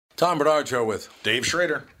Tom Bernard Show with Dave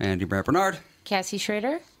Schrader. Andy Brant Bernard. Cassie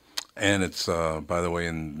Schrader. And it's, by the way,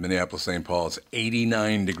 in Minneapolis, St. Paul, it's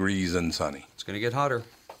 89 degrees and sunny. It's going to get hotter.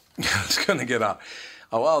 It's going to get hot.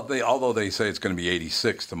 Oh, well, although they say it's going to be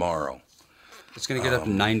 86 tomorrow. It's going to get up to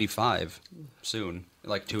 95 soon,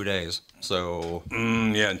 like 2 days. So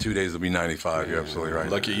yeah, in 2 days it'll be 95. You're absolutely right.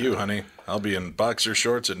 Lucky you, honey. I'll be in boxer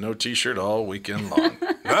shorts and no T-shirt all weekend long.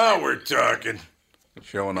 Now we're talking.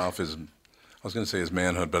 Showing off his, I was going to say his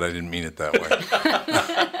manhood, but I didn't mean it that way.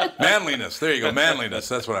 Manliness. There you go. Manliness.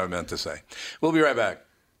 That's what I meant to say. We'll be right back.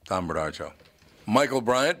 Tom Bernard Show. Michael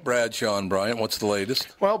Bryant, Bradshaw and Bryant, what's the latest?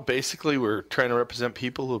 Well, basically, we're trying to represent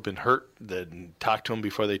people who have been hurt, then talk to them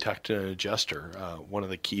before they talk to an adjuster. One of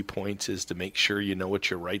the key points is to make sure you know what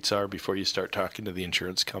your rights are before you start talking to the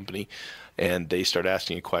insurance company, and they start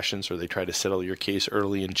asking you questions or they try to settle your case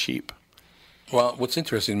early and cheap. Well, what's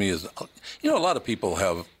interesting to me is, a lot of people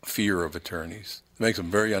have fear of attorneys. It makes them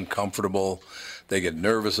very uncomfortable. They get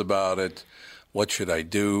nervous about it. What should I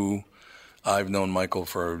do? I've known Michael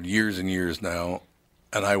for years and years now,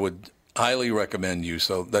 and I would highly recommend you.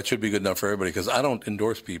 So that should be good enough for everybody, because I don't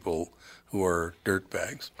endorse people who are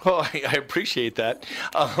dirtbags. Well, I appreciate that.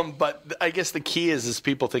 But I guess the key is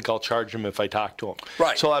people think I'll charge them if I talk to them.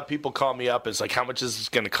 Right. So a lot of people call me up. It's like, how much is this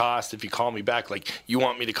going to cost if you call me back? Like, you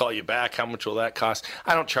want me to call you back? How much will that cost?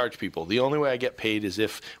 I don't charge people. The only way I get paid is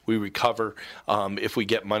if we recover, if we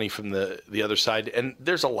get money from the other side. And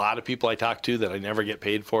there's a lot of people I talk to that I never get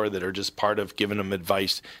paid for that are just part of giving them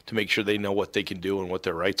advice to make sure they know what they can do and what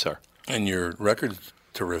their rights are. And your record's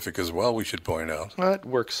terrific as well, we should point out. Well, it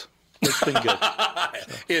works. It's been good.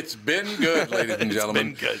 It's been good, ladies and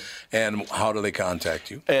gentlemen. It's been good. And how do they contact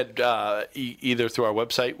you? And either through our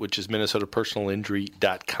website, which is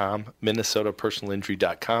minnesotapersonalinjury.com,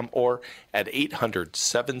 minnesotapersonalinjury.com, or at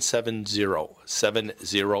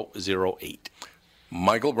 800-770-7008.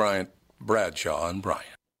 Michael Bryant, Bradshaw and Bryant.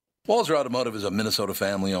 Walzer Automotive is a Minnesota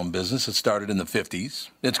family-owned business that started in the 50s.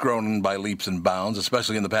 It's grown by leaps and bounds,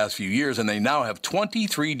 especially in the past few years, and they now have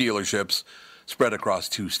 23 dealerships spread across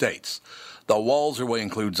 2 states. The Walzer way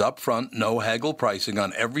includes upfront, no-haggle pricing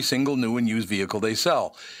on every single new and used vehicle they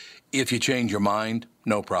sell. If you change your mind,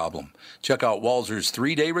 no problem. Check out Walzer's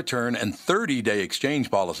 3-day return and 30-day exchange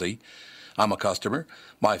policy. I'm a customer.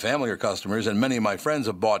 My family are customers, and many of my friends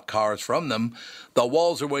have bought cars from them. The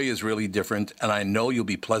Walzer way is really different, and I know you'll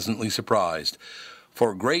be pleasantly surprised.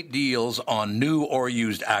 For great deals on new or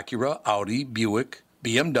used Acura, Audi, Buick,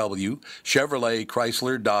 BMW, Chevrolet,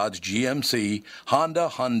 Chrysler, Dodge, GMC, Honda,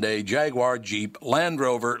 Hyundai, Jaguar, Jeep, Land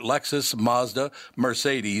Rover, Lexus, Mazda,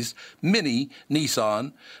 Mercedes, Mini,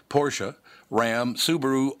 Nissan, Porsche, Ram,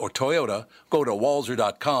 Subaru, or Toyota, go to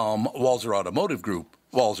Walzer.com, Walzer Automotive Group,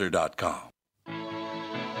 Walzer.com.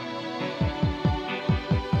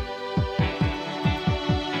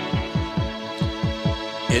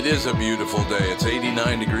 It is a beautiful day. It's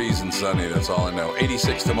 89 degrees and sunny. That's all I know.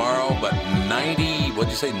 86 tomorrow, but 90, what'd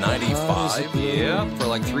you say, 95? Yeah, for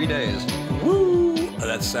like 3 days. Woo!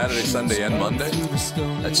 That's Saturday, Sunday, and Monday?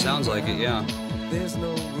 That sounds like it, yeah.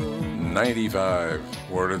 95,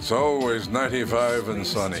 where it's always 95 and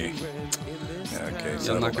sunny. Okay,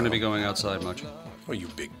 Yeah, I'm not going to be going outside much. Oh, you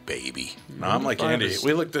big baby. No, I'm like Andy.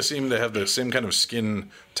 We look to seem to have the same kind of skin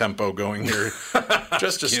tempo going here.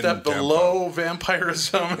 Just a step below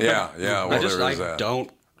vampirism. Yeah, well, there is I that. don't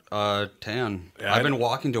tan. Yeah, I've been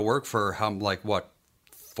walking to work for,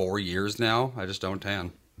 4 years now? I just don't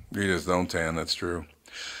tan. You just don't tan, that's true.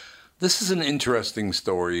 This is an interesting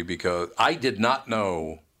story because I did not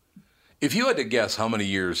know. If you had to guess how many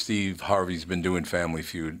years Steve Harvey's been doing Family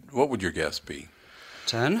Feud, what would your guess be?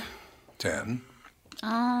 10? 10?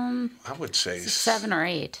 I would say 7 or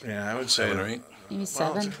 8. Yeah, I would say 7 or 8. Maybe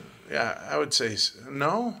 7. Yeah, I would say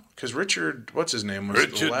no, because Richard, what's his name? Was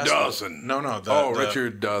Richard the last Dawson. No,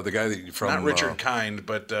 Richard, the guy that from not Richard Kind,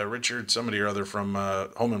 but Richard somebody or other from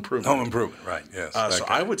Home Improvement. Home Improvement, right? Yes. So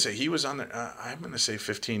I would say he was on there. I'm going to say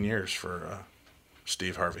 15 years for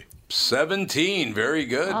Steve Harvey. 17, very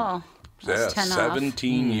good. Oh, yeah, that's 10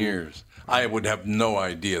 17 off. years. I would have no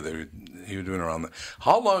idea that he was doing around that.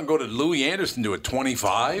 How long ago did Louis Anderson do it?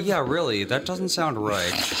 25? Yeah, really. That doesn't sound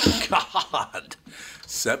right. God.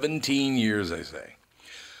 17 years, they say.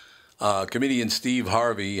 Comedian Steve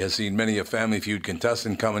Harvey has seen many a Family Feud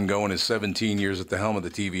contestant come and go in his 17 years at the helm of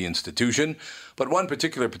the TV institution. But one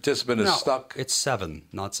particular participant is stuck. It's 7,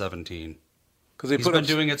 not 17. Because He's been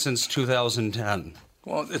doing it since 2010.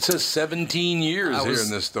 Well, it says 17 years here in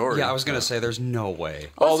this story. Yeah, I was going to say there's no way.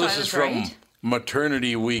 Oh, this is from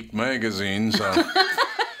Maternity Week magazine, so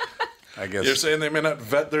I I guess. You're saying they may not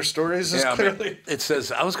vet their stories as clearly? It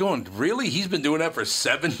says, I was going, really? He's been doing that for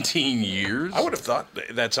 17 years? I would have thought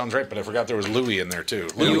that sounds right, but I forgot there was Louis in there, too.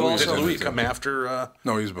 Louis Did Louis come after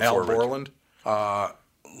No, he was before Al Richard. Borland?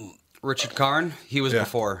 Richard Karn, he was Yeah.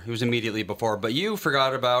 before. He was immediately before. But you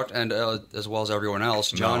forgot about, and as well as everyone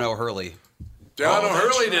else, John O'Hurley. John Oh,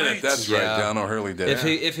 O'Hurley that's did right. it. That's Yeah. right. John O'Hurley did it.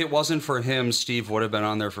 If it wasn't for him, Steve would have been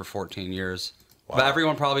on there for 14 years. But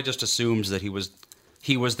everyone probably just assumes that he was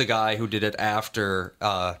the guy who did it after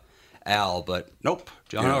Al. But nope,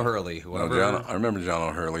 John O'Hurley. No, Whoever. I remember John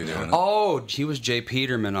O'Hurley doing it. Oh, he was Jay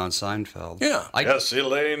Peterman on Seinfeld. Yeah. Yes,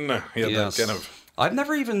 Elaine. He had Yes. that kind of... I've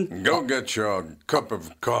never even. Go get your cup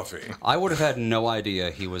of coffee. I would have had no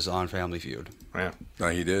idea he was on Family Feud. Yeah. No,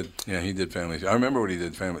 he did. Yeah, he did Family. I remember what he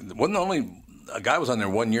did. Family. Wasn't only a guy was on there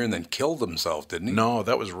 1 year and then killed himself, didn't he? No,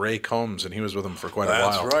 that was Ray Combs, and he was with him for quite a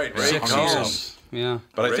That's while. right. Ray Six Combs. years. Yeah.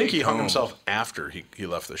 But I think Ray he hung Combs. himself after he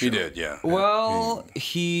left the show. He did. Yeah. Well,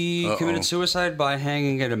 he committed suicide by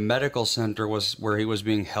hanging at a medical center where he was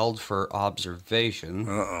being held for observation.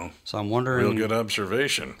 So I'm wondering. Real good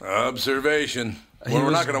observation. Observation. He Well, we're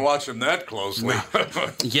was- not going to watch him that closely.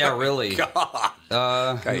 Yeah, really.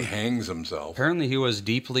 Guy hangs himself. Apparently, he was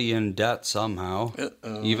deeply in debt somehow,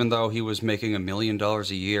 even though he was making $1 million a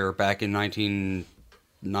year back in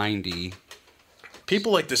 1990.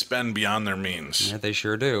 People like to spend beyond their means. Yeah, they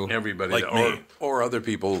sure do. Everybody, Like or, me. or other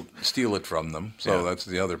people steal it from them. So Yeah. that's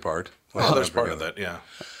the other part. Well, there's part of that, yeah.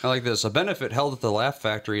 I like this. A benefit held at the Laugh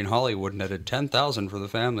Factory in Hollywood netted $10,000 for the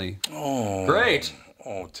family. Oh, Great.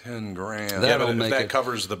 Oh, 10 grand. Yeah, That'll but if make that it-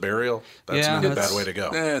 covers the burial, that's Yeah, not a that's- bad way to go.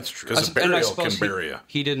 That's true. Because a And I burial can suppose bury you.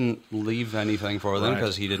 he didn't leave anything for them Right.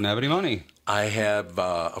 because he didn't have any money. I have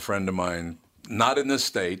a friend of mine, not in this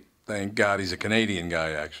state, thank God, he's a Canadian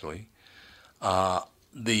guy, actually.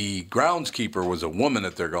 The groundskeeper was a woman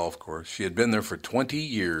at their golf course. She had been there for 20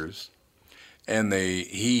 years, and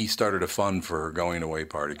he started a fund for her going away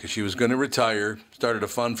party because she was going to retire, started a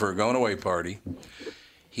fund for her going away party.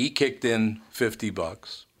 He kicked in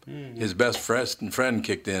 $50. His best friend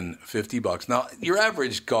kicked in $50. Now, your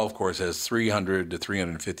average golf course has 300 to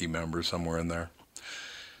 350 members, somewhere in there.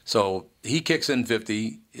 So he kicks in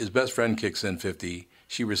 50. His best friend kicks in 50.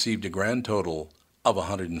 She received a grand total of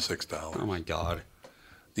 $106. Oh, my God.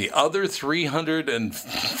 The other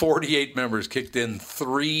 348 members kicked in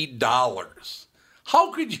 $3.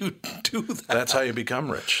 How could you do that? That's how you become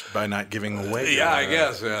rich, by not giving away. Yeah, I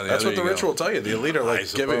guess. Yeah, That's there what the you rich go. will tell you. The elite are I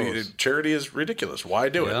like, giving suppose. charity is ridiculous. Why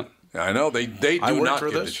do Yep. it? I know they I do worked not for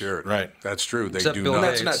give this. to charity. Right. That's true. They Except do Bill not.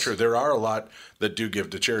 That's Gates. not true. There are a lot that do give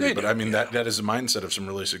to charity, They but do, I mean yeah. that is the mindset of some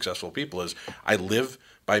really successful people. Is I live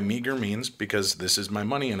by meager means because this is my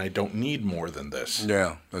money and I don't need more than this.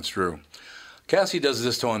 Yeah, that's true. Cassie does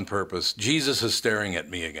this on purpose. Jesus is staring at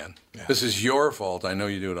me again. Yeah. This is your fault. I know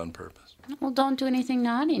you do it on purpose. Well, don't do anything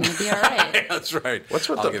naughty and you'll be all right. That's right. What's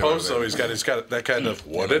with I'll the get over post that. though? He's got that kind of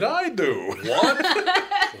what did I do? What?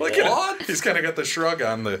 Look at What? it. He's kind of got the shrug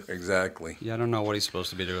on the. Exactly. Yeah, I don't know what he's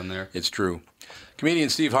supposed to be doing there. It's true. Comedian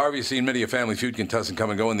Steve Harvey has seen many a Family Feud contestant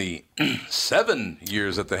come and go in the 7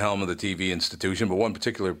 years at the helm of the TV institution, but one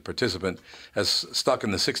particular participant has stuck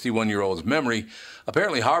in the 61-year-old's memory.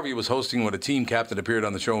 Apparently, Harvey was hosting when a team captain appeared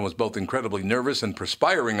on the show and was both incredibly nervous and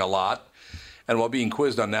perspiring a lot. And while being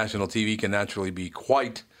quizzed on national TV can naturally be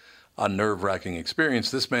quite a nerve-wracking experience,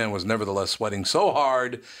 this man was nevertheless sweating so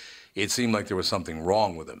hard it seemed like there was something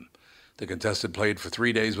wrong with him. The contestant played for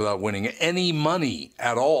 3 days without winning any money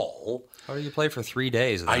at all. How do you play for 3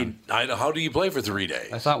 days? Then? How do you play for 3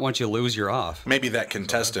 days? I thought once you lose, you're off. Maybe that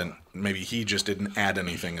contestant, maybe he just didn't add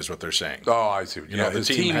anything, is what they're saying. Oh, I see. You know, the his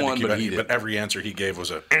team had to won, keep but it, he did. but every answer he gave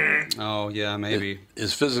was a. Oh, yeah, maybe.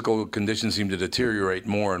 His physical condition seemed to deteriorate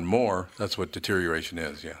more and more. That's what deterioration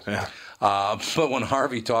is, yes. Yeah. But when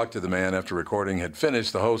Harvey talked to the man after recording had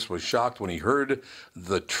finished, the host was shocked when he heard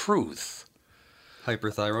the truth.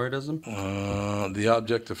 Hyperthyroidism? The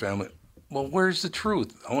object of family. Well, where's the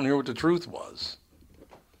truth? I want to hear what the truth was.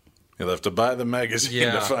 You'll have to buy the magazine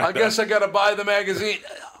Yeah. to find I guess out. I got to buy the magazine.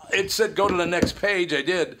 It said go to the next page. I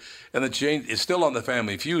did. And the change is still on the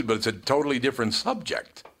Family Feud, but it's a totally different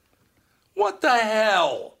subject. What the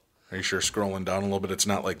hell? Are you sure scrolling down a little bit? It's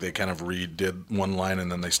not like they kind of redid one line and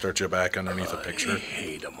then they start you back underneath a I picture.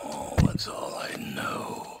 hate them all. That's all I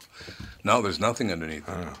know. No, there's nothing underneath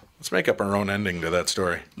it. Let's make up our own ending to that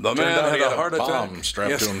story. The Turned man out had he a heart bomb attack.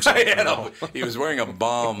 strapped Yes, to himself. he had he was wearing a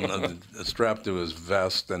bomb strapped to his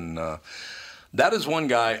vest, and that is one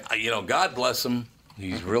guy. God bless him.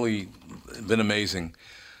 He's really been amazing.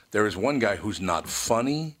 There is one guy who's not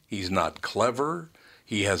funny. He's not clever.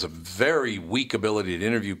 He has a very weak ability to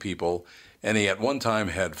interview people, and he at one time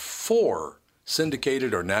had 4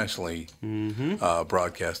 syndicated or nationally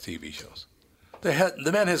broadcast TV shows. The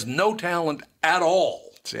man has no talent at all.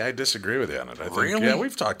 See, I disagree with you on it. I think, Really? Yeah,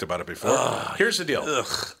 we've talked about it before. Here's the deal.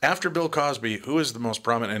 After Bill Cosby, who is the most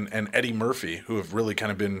prominent, and Eddie Murphy, who have really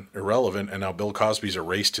kind of been irrelevant, and now Bill Cosby's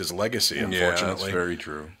erased his legacy, unfortunately. Yeah, that's very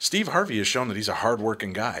true. Steve Harvey has shown that he's a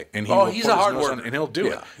hard-working guy. And He's a hard worker. And he'll do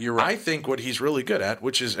it. You're right. I think what he's really good at,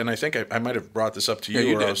 which is, and I think I might have brought this up to you,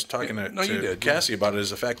 you or did. I was talking Yeah. No, to you did. Cassie about it,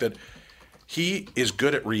 is the fact that he is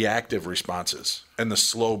good at reactive responses and the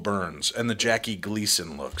slow burns and the Jackie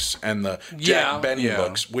Gleason looks and the Jack Benny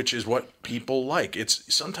looks, which is what people like.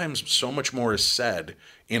 It's sometimes so much more is said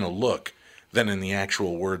in a look than in the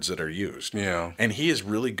actual words that are used. Yeah. And he is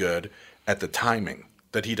really good at the timing,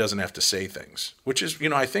 that he doesn't have to say things, which is,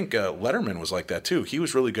 I think Letterman was like that too. He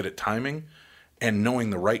was really good at timing and knowing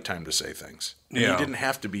the right time to say things. And Yeah. he didn't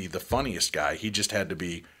have to be the funniest guy. He just had to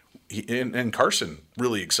be, and Carson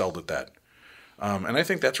really excelled at that. And I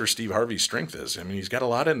think that's where Steve Harvey's strength is. I mean, he's got a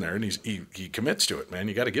lot in there, and he commits to it, man.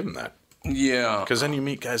 You got to give him that. Yeah. Because then you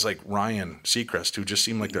meet guys like Ryan Seacrest, who just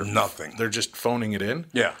seem like they're Nothing. They're just phoning it in.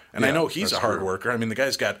 Yeah. And I Yeah, know he's a that's hard true. worker. I mean, the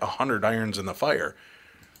guy's got 100 irons in the fire.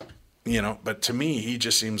 But to me, he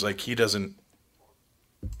just seems like he doesn't.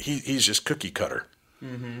 He's just cookie cutter.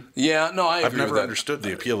 Yeah, no, I agree I've never with that. understood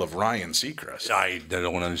the appeal of Ryan Seacrest. I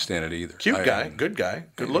don't understand it either. Cute guy, good guy,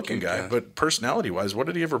 good looking cute guy, guy. but personality-wise, what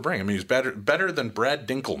did he ever bring? I mean, he's better than Brad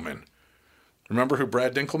Dinkelman. Remember who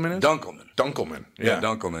Brad Dinkelman is? Dunkelman. Yeah,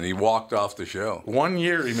 Dunkelman. He walked off the show. 1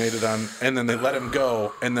 year he made it on, and then they let him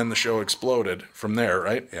go, and then the show exploded from there,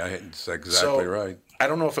 right? Yeah, that's exactly right. I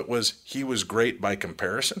don't know if it was he was great by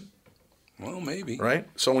comparison, Well, maybe. right?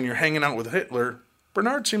 So when you're hanging out with Hitler,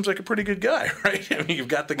 Bernard seems like a pretty good guy, right? I mean, you've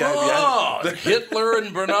got the guy behind the Hitler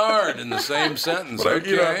and Bernard in the same sentence. But,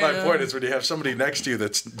 Okay, my point is when you have somebody next to you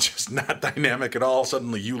that's just not dynamic at all,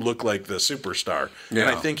 suddenly you look like the superstar. Yeah.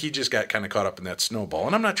 And I think he just got kind of caught up in that snowball.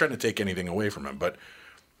 And I'm not trying to take anything away from him, but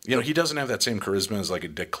he doesn't have that same charisma as like a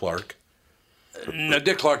Dick Clark. No,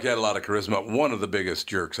 Dick Clark had a lot of charisma. One of the biggest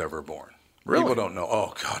jerks ever born. Really? People don't know.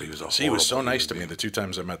 Oh, God, he was a He was so horrible nice to human me the 2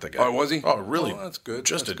 times I met the guy. Oh, was he? Oh, really? Oh, that's good.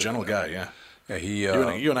 Just That's a good. gentle guy, yeah. Yeah, he.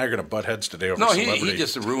 You and I are going to butt heads today over No, celebrity. he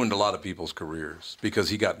just ruined a lot of people's careers because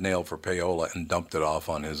he got nailed for payola and dumped it off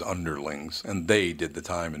on his underlings, and they did the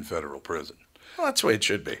time in federal prison. Well, that's the way it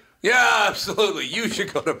should be. Yeah, absolutely. You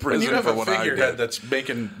should go to When prison you have for a what I figurehead did. that's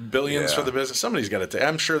making billions Yeah. for the business, somebody's got to take.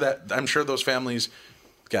 I'm sure those families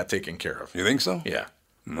got taken care of. You think so? Yeah,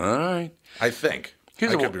 All right. I think.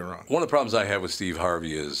 I could be wrong. One of the problems I have with Steve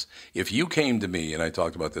Harvey is if you came to me, and I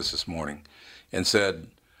talked about this morning, and said,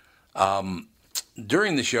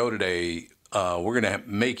 during the show today, we're going to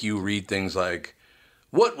make you read things like,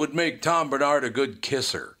 what would make Tom Bernard a good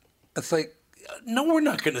kisser? It's like, no, we're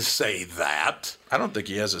not going to say that. I don't think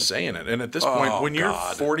he has a say in it. And at this point, when you're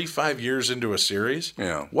God. 45 years into a series,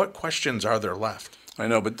 Yeah. what questions are there left? I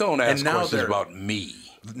know, but don't ask now questions they're- about me.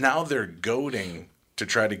 Now they're goading to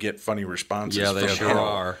try to get funny responses. Yeah, they from sure him.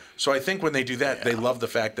 are. So I think when they do that, they love the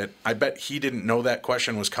fact that I bet he didn't know that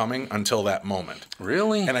question was coming until that moment.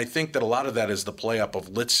 Really? And I think that a lot of that is the play up of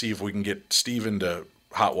let's see if we can get Steve into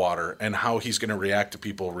hot water and how he's going to react to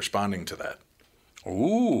people responding to that.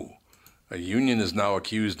 Ooh, a union is now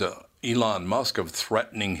accused Elon Musk of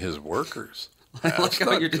threatening his workers. I like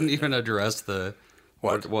how you didn't even address the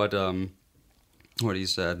What? what he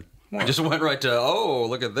said. I just went right to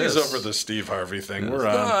look at this. He's over the Steve Harvey thing. We're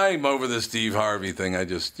on. I'm over the Steve Harvey thing. I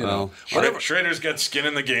just, Well, whatever. Schrader's got skin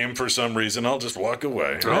in the game for some reason. I'll just walk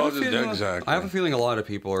away. Oh, I exactly. have a feeling a lot of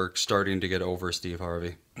people are starting to get over Steve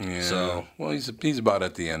Harvey. Yeah. So Well, he's about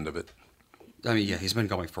at the end of it. I mean, yeah, he's been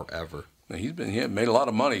going forever. He made a lot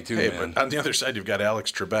of money too, Hey, man. but on the other side, you've got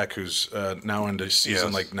Alex Trebek, who's now into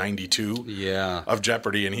season Yes. 92 Yeah. of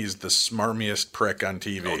Jeopardy, and he's the smarmiest prick on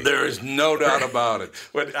TV. There is no doubt about it.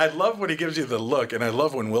 But I love when he gives you the look, and I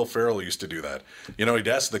love when Will Ferrell used to do that. He'd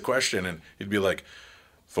ask the question, and he'd be like,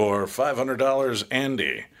 for $500,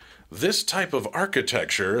 Andy, this type of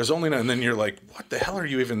architecture is only... And then you're like, what the hell are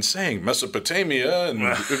you even saying? Mesopotamia, and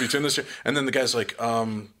between this... And then the guy's like, I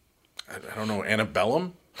don't know,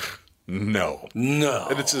 antebellum? No. No.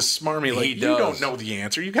 And it's a smarmy, like, He you does. don't know the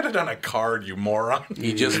answer. You got it on a card, you moron.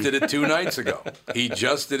 He just did it 2 nights ago. He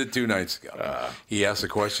asked a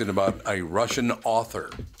question about a Russian author,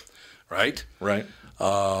 right? Right.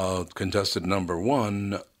 Contestant number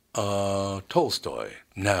 1, Tolstoy.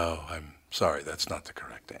 No, I'm sorry, that's not the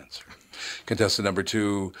correct answer. Contestant number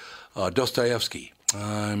 2, Dostoevsky.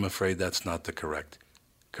 I'm afraid that's not the correct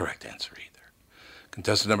answer either.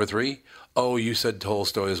 Contestant number 3, oh, you said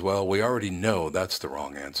Tolstoy as well. We already know that's the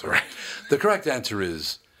wrong answer. The correct answer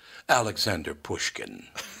is Alexander Pushkin.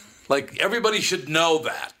 Like, everybody should know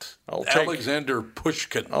that. I'll take- Alexander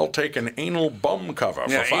Pushkin. I'll take an anal bum cover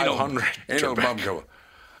for 500. Anal bum cover.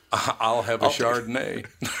 I'll have a Chardonnay.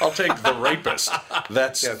 I'll take the rapist.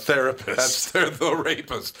 That's therapist. That's the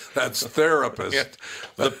rapist. That's therapist. Yeah.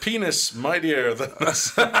 The penis mightier than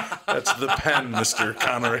that's the pen, Mr.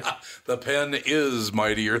 Connery. The pen is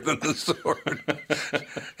mightier than the sword.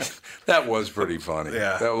 That was pretty funny.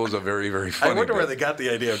 Yeah. That was a very, very funny I wonder where bit. they got the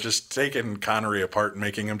idea of just taking Connery apart and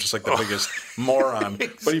making him just like the biggest moron.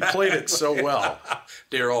 But he played it so well.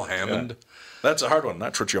 Daryl Hammond. Yeah. That's a hard one.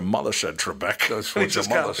 That's what your mother said, Trebek. That's what your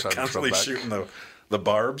mother said, constantly Trebek. shooting the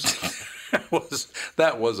barbs.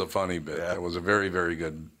 That was a funny bit. Yeah. That was a very, very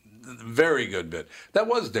good bit. That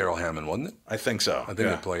was Daryl Hammond, wasn't it? I think so. I think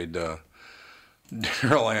they played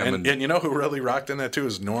Daryl Hammond. And you know who really rocked in that too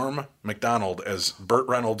is Norm Macdonald as Burt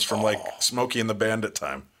Reynolds from like Smokey and the Bandit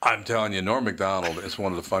time. I'm telling you, Norm Macdonald is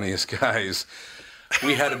one of the funniest guys.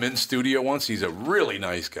 We had him in studio once. He's a really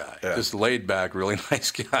nice guy, just laid back, really nice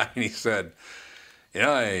guy. And he said,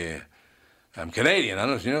 I'm Canadian. I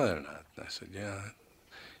don't know if you know that or not. I said, yeah.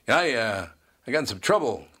 I got in some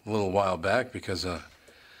trouble a little while back because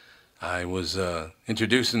I was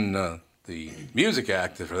introducing the music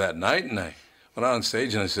act for that night, and I went out on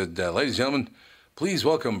stage and I said, ladies and gentlemen, please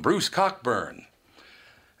welcome Bruce Cockburn.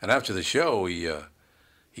 And after the show, he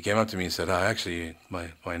came up to me and said, actually,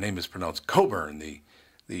 my name is pronounced Coburn.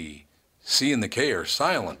 The C and the K are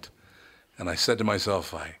silent. And I said to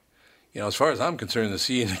myself, as far as I'm concerned, the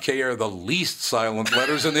C and the K are the least silent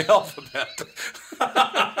letters in the alphabet.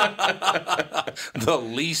 The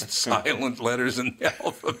least silent letters in the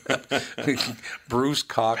alphabet. Bruce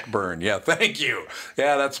Cockburn. Yeah, thank you.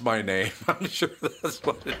 Yeah, that's my name. I'm sure that's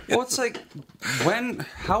what it is. Well, it's like,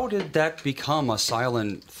 how did that become a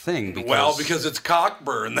silent thing? Because it's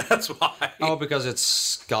Cockburn, that's why. Oh, because it's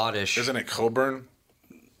Scottish. Isn't it Coburn?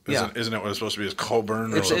 Isn't it what it's supposed to be? Is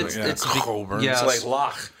Coburn or It's- something? it's- it's- Coburn. yeah. It's like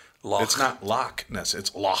Loch. Loch. It's not Loch Ness.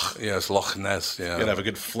 It's Loch. Yeah, it's Loch Ness. Yeah. You gotta have a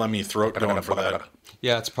good phlegmy throat going for that.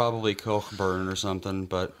 Yeah, it's probably Cockburn or something,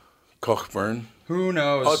 but Cockburn. who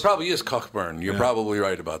knows? Oh, it probably is Cockburn. You're probably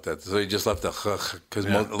right about that. So you just left the because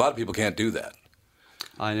a lot of people can't do that.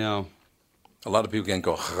 I know. A lot of people can't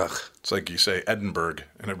go It's like you say Edinburgh,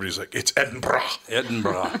 and everybody's like, it's Edinburgh.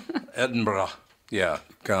 Edinburgh. Yeah,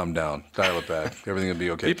 calm down. Dial it back. Everything will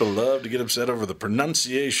be okay. People love to get upset over the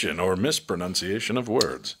pronunciation or mispronunciation of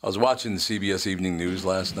words. I was watching the CBS Evening News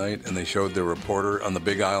last night, and they showed the reporter on the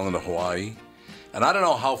big island of Hawaii. And I don't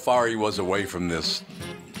know how far he was away from this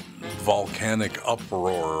volcanic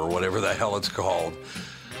uproar or whatever the hell it's called.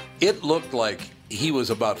 It looked like he was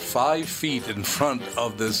about 5 feet in front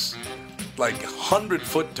of this,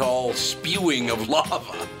 100-foot tall spewing of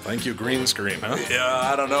lava. Thank you, green screen, huh? Yeah,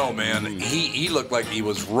 I don't know, man. He looked like he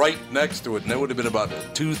was right next to it, and it would have been about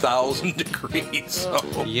 2,000 degrees.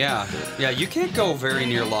 So Yeah, you can't go very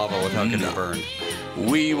near lava without getting burned.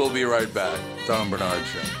 we will be right back. Tom Bernard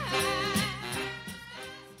Show.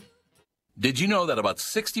 Did you know that about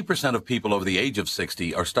 60% of people over the age of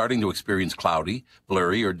 60 are starting to experience cloudy,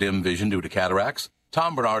 blurry, or dim vision due to cataracts?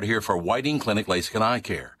 Tom Bernard here for Whiting Clinic LASIK and Eye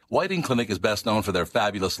Care. Whiting Clinic is best known for their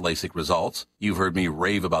fabulous LASIK results. You've heard me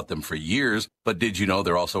rave about them for years, but did you know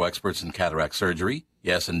they're also experts in cataract surgery?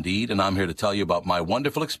 Yes, indeed, and I'm here to tell you about my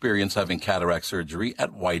wonderful experience having cataract surgery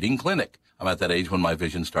at Whiting Clinic. I'm at that age when my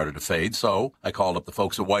vision started to fade, so I called up the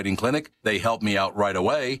folks at Whiting Clinic. They helped me out right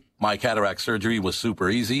away. My cataract surgery was super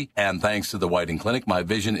easy, and thanks to the Whiting Clinic, my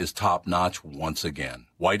vision is top-notch once again.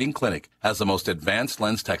 Whiting Clinic has the most advanced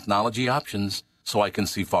lens technology options, so I can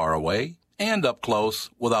see far away and up close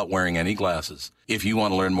without wearing any glasses. If you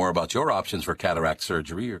want to learn more about your options for cataract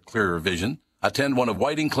surgery or clearer vision, attend one of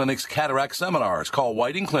Whiting Clinic's cataract seminars. Call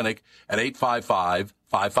Whiting Clinic at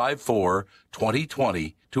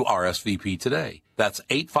 855-554-2020 to RSVP today. That's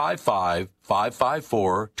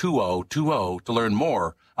 855-554-2020 to learn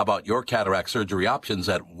more about your cataract surgery options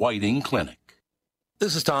at Whiting Clinic.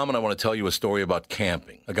 This is Tom, and I want to tell you a story about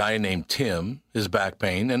camping. A guy named Tim, his back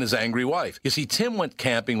pain, and his angry wife. You see, Tim went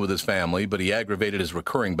camping with his family, but he aggravated his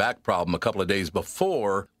recurring back problem a couple of days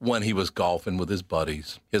before when he was golfing with his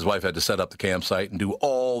buddies. His wife had to set up the campsite and do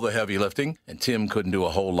all the heavy lifting, and Tim couldn't do a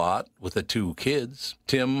whole lot with the 2 kids.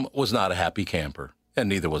 Tim was not a happy camper. And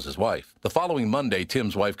neither was his wife. The following Monday,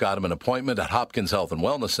 Tim's wife got him an appointment at Hopkins Health and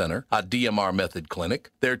Wellness Center, a DMR method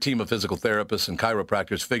clinic. Their team of physical therapists and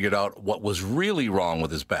chiropractors figured out what was really wrong with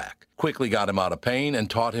his back, quickly got him out of pain, and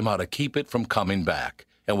taught him how to keep it from coming back.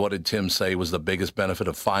 And what did Tim say was the biggest benefit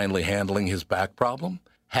of finally handling his back problem?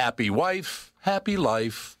 Happy wife, happy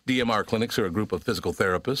life. DMR clinics are a group of physical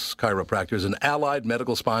therapists, chiropractors, and allied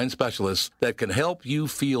medical spine specialists that can help you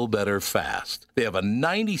feel better fast. They have a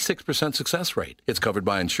 96% success rate. It's covered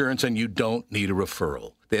by insurance, and you don't need a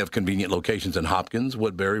referral. They have convenient locations in Hopkins,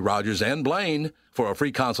 Woodbury, Rogers, and Blaine. For a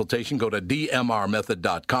free consultation, go to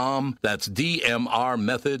dmrmethod.com. That's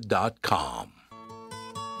dmrmethod.com.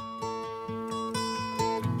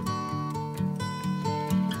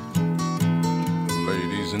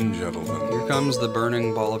 Ladies and gentlemen, Here comes the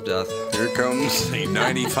burning ball of death. here comes the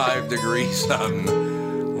 95-degree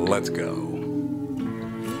sun. Let's go.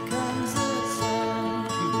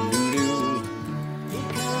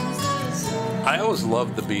 I always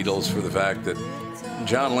loved the Beatles for the fact that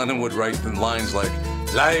John Lennon would write the lines like,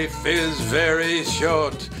 "Life is very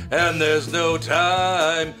short and there's no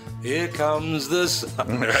time. Here comes the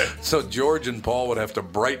sun." So George and Paul would have to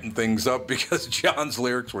brighten things up because John's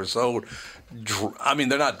lyrics were so,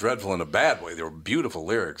 they're not dreadful in a bad way. They were beautiful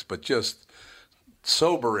lyrics, but just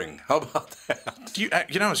sobering. How about that?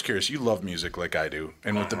 I was curious. You love music like I do,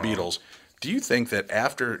 and with the Beatles, do you think that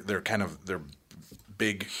after their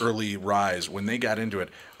big early rise, when they got into it,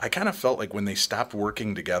 I kind of felt like when they stopped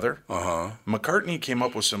working together, McCartney came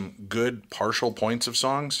up with some good partial points of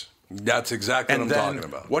songs. That's exactly what I'm talking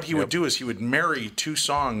about. What he would do is he would marry two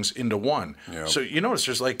songs into one. Yep. So you notice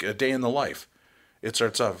there's like a day in the life. It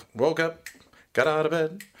starts off, woke up, got out of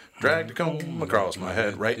bed, dragged a comb across my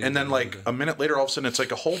head, right? And then like a minute later, all of a sudden, it's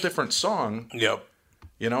like a whole different song. Yep.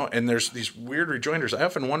 And there's these weird rejoinders. I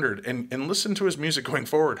often wondered, and listen to his music going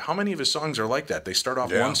forward, how many of his songs are like that? They start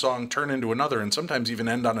off one song, turn into another, and sometimes even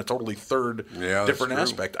end on a totally third different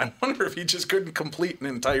aspect. I wonder if he just couldn't complete an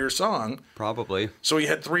entire song. Probably. So he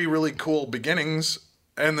had three really cool beginnings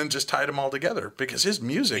and then just tied them all together, because his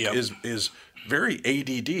music is very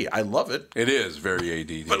ADD. I love it. It is very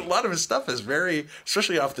ADD. But a lot of his stuff is very,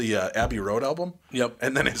 especially off the Abbey Road album. Yep.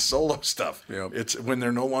 And then his solo stuff. Yep. It's when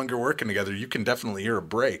they're no longer working together, you can definitely hear a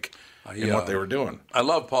break in what they were doing. I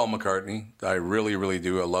love Paul McCartney. I really, really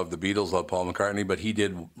do. I love the Beatles, love Paul McCartney, but he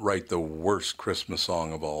did write the worst Christmas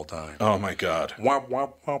song of all time. Oh, my God. Womp,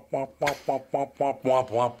 womp, womp, womp, womp, womp, womp, womp, womp,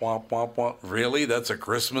 womp, womp, womp, womp. Really? That's a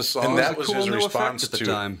Christmas song? And that was Cool his new response effect at the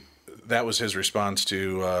to time. That was his response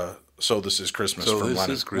to "So This Is Christmas" So from This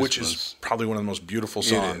Lennon, Is Christmas. which is probably one of the most beautiful It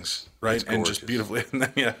songs, is. right? It's And just gorgeous. beautifully, and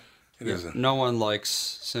then It isn't. No one likes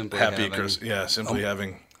simply happy having... Christmas. Yeah, simply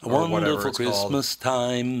having A or whatever wonderful it's called. Christmas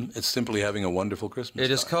time. It's simply having a wonderful Christmas It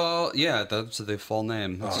time. is called... Yeah, that's the full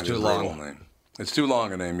name. It's It's too a long. full name. It's too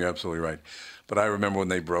long a name. You're absolutely right. But I remember when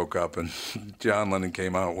they broke up and John Lennon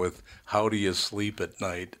came out with "How Do You Sleep at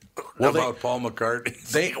Night?" Well, about Paul McCartney.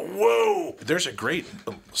 There's a great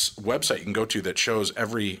website you can go to that shows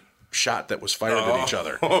every shot that was fired at each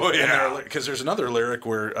other. Oh, yeah. Because there's another lyric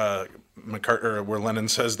where where Lennon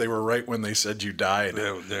says they were right when they said you died.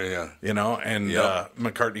 Yeah. And Yep.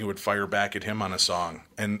 McCartney would fire back at him on a song,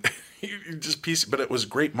 and you just but it was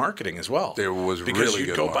great marketing as well. There was because really you'd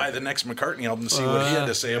good go buy marketing. the next McCartney album to see what he had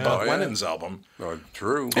to say about Oh, yeah. Lennon's album. Oh,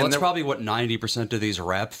 true. Well, that's probably what 90% of these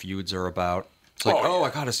rap feuds are about. It's like, I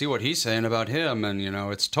got to see what he's saying about him, and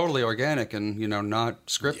it's totally organic and not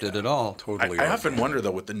scripted at all. Totally. I often wonder though,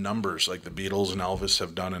 with the numbers like the Beatles and Elvis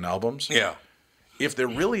have done in albums, Yeah. if they're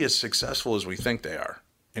really as successful as we think they are.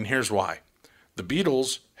 And here's why. The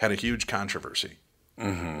Beatles had a huge controversy,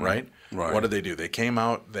 right? Right. What did they do? They came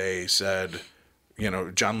out, they said,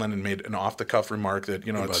 John Lennon made an off-the-cuff remark that,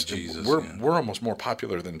 About Jesus, we're almost more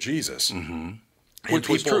popular than Jesus. Which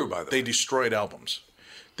was true, by the way. They destroyed albums.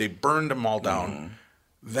 They burned them all down.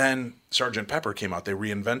 Then Sgt. Pepper came out. They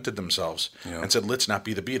reinvented themselves and said, let's not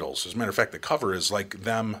be the Beatles. As a matter of fact, the cover is like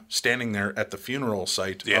them standing there at the funeral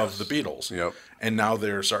site of the Beatles. Yep. And now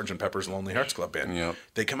they're Sgt. Pepper's Lonely Hearts Club Band. Yep.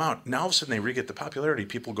 They come out. Now all of a sudden they re-get the popularity.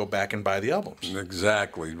 People go back and buy the albums.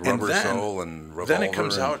 Exactly. Rubber then- Soul and Revolver. Then it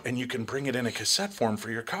comes out and you can bring it in a cassette form for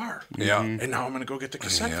your car. Yeah. And now I'm going to go get the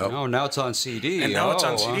cassette form. Oh, now it's on CD. And now it's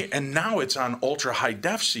on wow. CD, and now it's on ultra high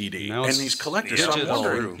def CD, Now and it's these collectors. So I'm digital.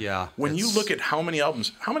 wondering, Yeah, when you it's- look at how many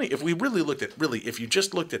albums, if we really looked at, if you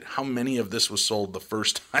just looked at how many of this was sold the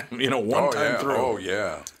first time, one time through, Oh,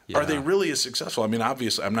 yeah. are they really as successful? I mean,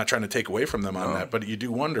 obviously, I'm not trying to take away from them on that, but you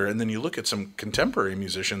do wonder. And then you look at some contemporary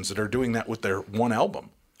musicians that are doing that with their one album.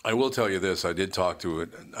 I will tell you this. I did talk to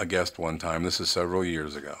a guest one time. This is several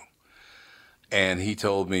years ago. And he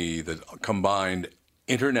told me that combined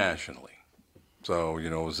internationally, so, it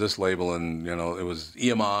was this label and, it was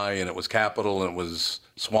EMI and it was Capitol and it was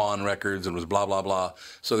Swan Records and it was blah, blah, blah.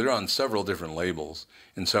 So they're on several different labels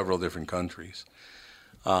in several different countries.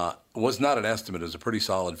 Was not an estimate. It was a pretty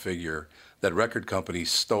solid figure that record companies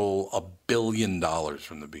stole $1 billion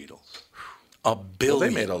from the Beatles. $1 billion. Well,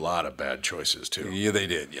 they made a lot of bad choices, too. Yeah, they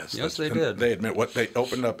did, yes. Yes, they did. They admit they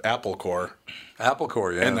opened up Apple Core. Apple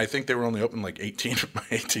Core, yeah. And I think they were only open like 18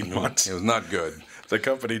 months. It was not good. The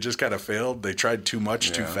company just kind of failed. They tried too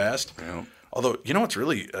much too fast. Yeah. Although, you know what's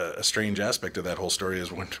really a strange aspect of that whole story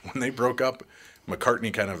is when they broke up,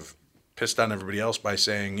 McCartney kind of pissed on everybody else by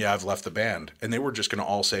saying, yeah, I've left the band. And they were just going to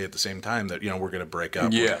all say at the same time that, we're going to break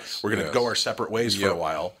up. Yes. We're going to go our separate ways for a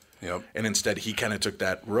while. Yep. And instead, he kind of took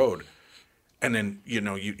that road. And then,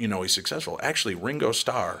 he's successful. Actually, Ringo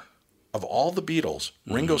Starr, of all the Beatles,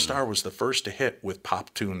 Ringo Starr was the first to hit with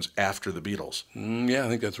pop tunes after the Beatles. Yeah, I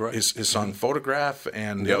think that's right. His song Photograph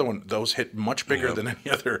and the other one, those hit much bigger than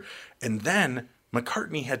any other. And then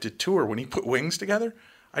McCartney had to tour when he put Wings together.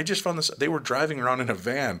 I just found this. They were driving around in a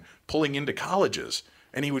van pulling into colleges.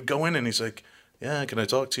 And he would go in and he's like, yeah, can I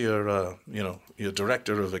talk to your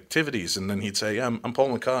director of activities? And then he'd say, yeah, I'm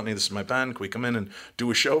Paul McCartney. This is my band. Can we come in and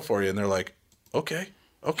do a show for you? And they're like, okay.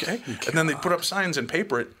 And then they'd put up signs and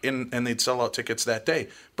paper it, and they'd sell out tickets that day.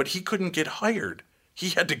 But he couldn't get hired. He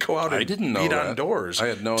had to go out and beat on doors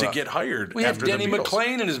to get hired. We had after Denny the Beatles.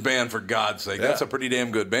 McClain in his band, for God's sake. Yeah. That's a pretty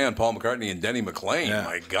damn good band, Paul McCartney and Denny McClain. Yeah.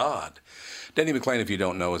 My God. Denny McClain, if you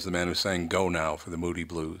don't know, is the man who sang Go Now for the Moody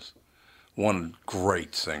Blues. One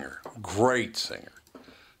great singer.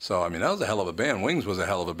 So, that was a hell of a band. Wings was a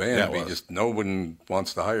hell of a band. Yeah, it was. No one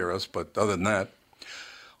wants to hire us, but other than that.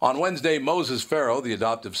 On Wednesday, Moses Farrow, the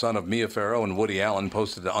adoptive son of Mia Farrow and Woody Allen,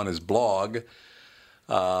 posted on his blog.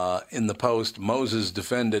 In the post, Moses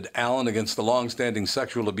defended Allen against the long-standing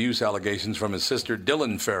sexual abuse allegations from his sister,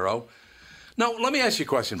 Dylan Farrow. Now, let me ask you a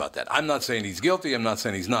question about that. I'm not saying he's guilty. I'm not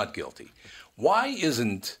saying he's not guilty. Why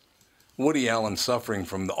isn't Woody Allen suffering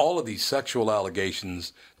from all of these sexual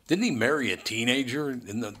allegations? Didn't he marry a teenager,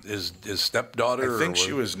 his stepdaughter? I think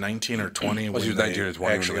she was 19 or 20 when she was 19 or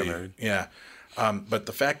 20 when they got married. Yeah. But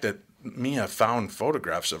the fact that Mia found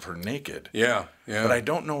photographs of her naked. Yeah. But I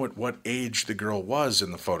don't know at what age the girl was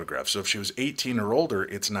in the photograph. So if she was 18 or older,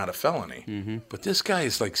 it's not a felony. Mm-hmm. But this guy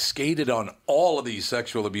is skated on all of these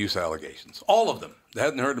sexual abuse allegations. All of them. They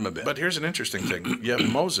hadn't heard him a bit. But here's an interesting thing. You have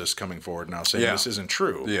Moses coming forward now saying this isn't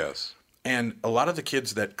true. Yes. And a lot of the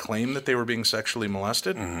kids that claim that they were being sexually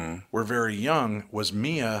molested were very young. Was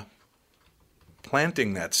Mia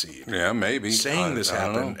planting that seed? Yeah, maybe. Saying this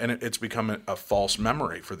happened, and it's become a false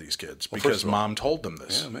memory for these kids because mom told them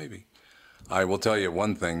this. Yeah, maybe. I will tell you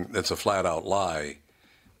one thing that's a flat-out lie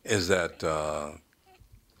is that,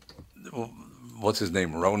 what's his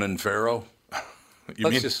name, Ronan Farrow?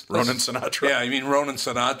 Ronan Sinatra? Yeah, you mean Ronan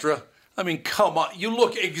Sinatra? Come on. You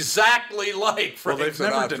look exactly like Frank Well, they've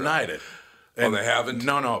Sinatra. never denied it. And they haven't?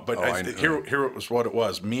 No. But here it was what it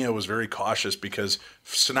was. Mia was very cautious because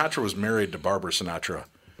Sinatra was married to Barbara Sinatra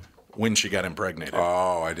when she got impregnated.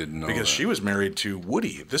 Oh, I didn't know Because that. she was married to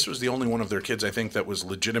Woody. This was the only one of their kids, I think, that was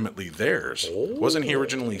legitimately theirs. Wasn't he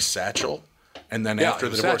originally Satchel? And then after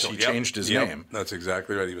the divorce, he changed his name. That's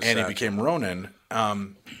exactly right. He was Satchel. He became Ronan.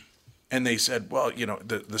 And they said, well,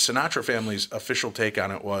 the Sinatra family's official take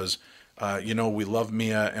on it was, we love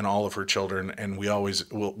Mia and all of her children, and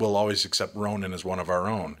we'll always accept Ronan as one of our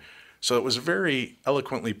own. So it was very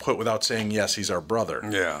eloquently put without saying, yes, he's our brother.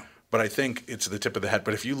 Yeah. But I think it's the tip of the hat.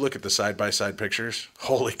 But if you look at the side-by-side pictures,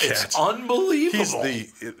 holy cats. It's unbelievable.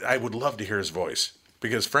 I would love to hear his voice.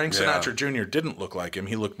 Because Frank Sinatra Jr. didn't look like him.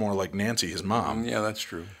 He looked more like Nancy, his mom. Yeah, that's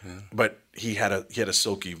true. Yeah. But he had a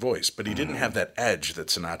silky voice. But he didn't have that edge that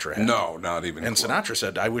Sinatra had. No, not even And close. Sinatra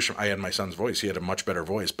said, I wish I had my son's voice. He had a much better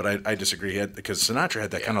voice. But I disagree. Because Sinatra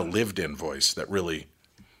had that kind of lived-in voice that really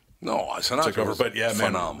Sinatra took over. was But yeah,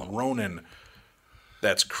 phenomenal. man, Ronan,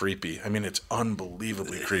 that's creepy. It's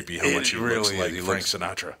unbelievably creepy how much he really looks is. like He Frank looks-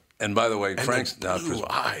 Sinatra. And by the way, And Frank the Sinatra's blue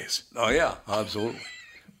eyes. Oh yeah, absolutely.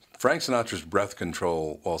 Frank Sinatra's breath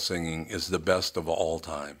control while singing is the best of all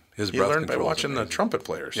time. His He breath learned by control is watching the amazing. trumpet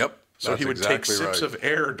players. Yep. So he would take sips of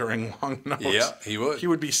air during long notes. Yeah, he would. He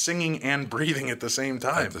would be singing and breathing at the same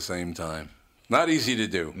time. At the same time. Not easy to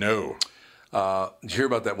do. No. Did you hear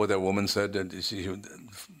about that? What that woman said?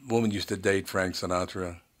 The woman used to date Frank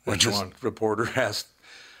Sinatra. Which And this one? Reporter asked,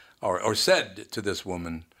 or said to this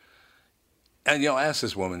woman, and asked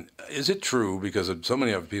this woman, is it true? Because so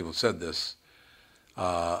many other people said this,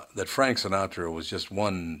 that Frank Sinatra was just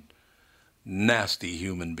one nasty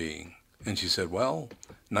human being. And she said, well,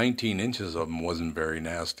 19 inches of him wasn't very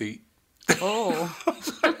nasty. Oh.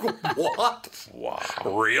 What? Wow.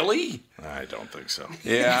 Really? I don't think so.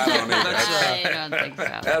 Yeah, I don't either. I don't think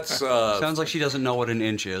so. That's Sounds like she doesn't know what an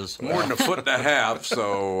inch is. more than a foot and a half.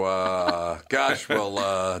 So, gosh,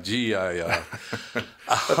 well, gee, That's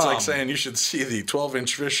like saying you should see the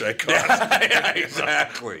 12-inch fish I caught. yeah,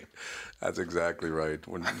 exactly. That's exactly right.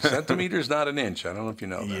 When centimeter's not an inch. I don't know if you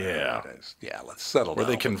know that. Yeah. Yeah, let's settle down.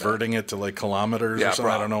 Were they converting it to like kilometers or something?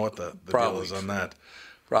 I don't know what the deal is on that.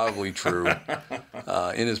 Probably true.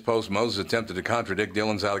 In his post, Moses attempted to contradict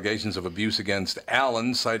Dylan's allegations of abuse against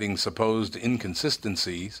Alan, citing supposed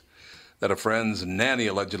inconsistencies that a friend's nanny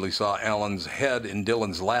allegedly saw Alan's head in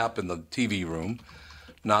Dylan's lap in the TV room,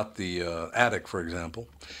 not the attic, for example.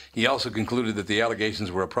 He also concluded that the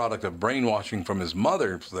allegations were a product of brainwashing from his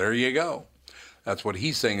mother. So there you go. That's what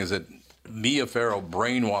he's saying, is that Mia Farrow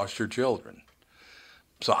brainwashed her children.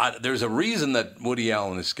 So there's a reason that Woody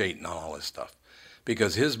Allen is skating on all this stuff,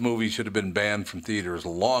 because his movie should have been banned from theaters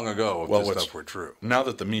long ago if this stuff were true. Now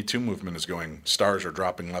that the Me Too movement is going, stars are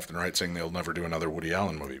dropping left and right saying they'll never do another Woody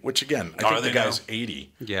Allen movie, which, again, I think the guy's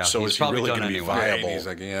 80. Yeah, so he's is he really probably going to be done viable He's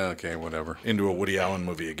like, yeah, okay, whatever. into a Woody Allen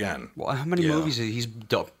movie again? Well, how many movies? He's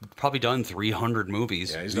probably done 300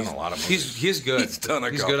 movies. Yeah, he's done a lot of movies. He's good. He's done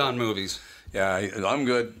a He's couple. good on movies. Yeah, I'm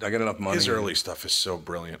good. I got enough money. His early stuff is so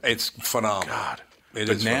brilliant. It's phenomenal. God. It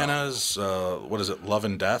is Bananas, what is it, Love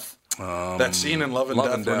and Death? That scene in Love and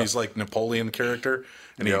Death when he's like Napoleon character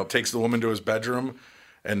and he takes the woman to his bedroom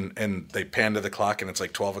and they pan to the clock and it's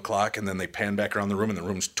like 12 o'clock and then they pan back around the room and the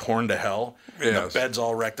room's torn to hell. And the bed's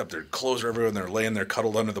all wrecked up. Their clothes are everywhere and they're laying there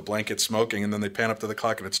cuddled under the blanket smoking, and then they pan up to the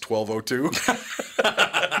clock and it's 12:02.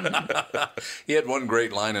 He had one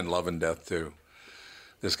great line in Love and Death, too.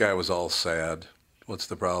 This guy was all sad. What's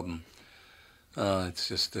the problem?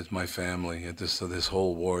 It's my family. This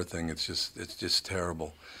whole war thing, it's just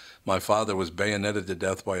terrible. My father was bayoneted to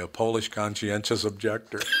death by a Polish conscientious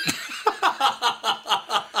objector.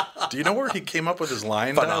 Do you know where he came up with his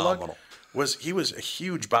line dialogue? He was a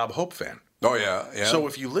huge Bob Hope fan. Oh, yeah. So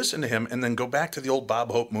if you listen to him and then go back to the old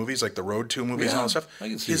Bob Hope movies, like the Road to movies and all that stuff, I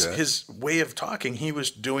can see that. His way of talking, he was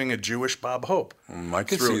doing a Jewish Bob Hope. I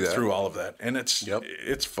can see that. Through all of that. And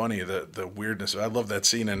it's funny, the weirdness. I love that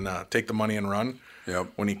scene in Take the Money and Run.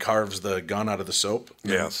 Yep. When he carves the gun out of the soap.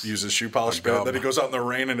 Yes. Uses shoe polish spray. Then he goes out in the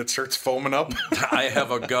rain and it starts foaming up. I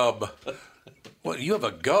have a gub. What? You have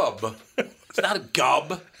a gub? It's not a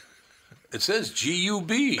gub. It says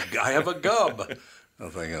G-U-B. I have a gub. I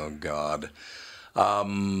think, oh, God.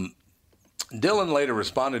 Dylan later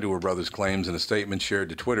responded to her brother's claims in a statement shared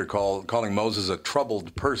to Twitter calling Moses a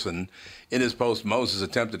troubled person. In his post, Moses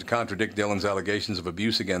attempted to contradict Dylan's allegations of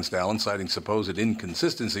abuse against Alan, citing supposed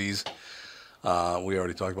inconsistencies. We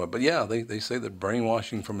already talked about it. But yeah, they say that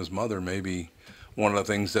brainwashing from his mother may be one of the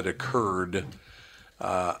things that occurred.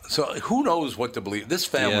 So who knows what to believe? This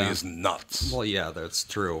family is nuts. Well, yeah, that's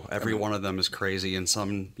true. Every one of them is crazy in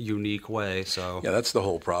some unique way. So yeah, that's the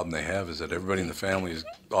whole problem they have, is that everybody in the family is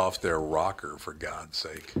off their rocker, for God's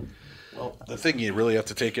sake. Well, the thing you really have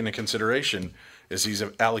to take into consideration is these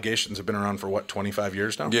allegations have been around for, 25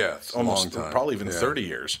 years now? Yeah, it's almost, a long time. Probably even 30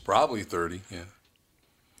 years. Probably 30, yeah.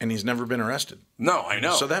 And he's never been arrested. No, I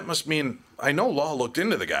know. So that must mean, I know law looked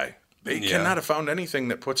into the guy. They cannot have found anything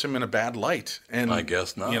that puts him in a bad light. And I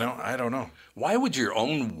guess not. I don't know. Why would your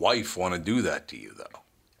own wife want to do that to you,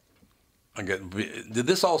 though? Did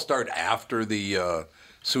this all start after the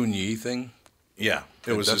Sun Yi thing? Yeah.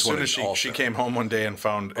 It was as soon as she came home one day and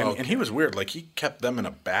found... And he was weird. Like, he kept them in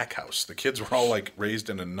a back house. The kids were all, like, raised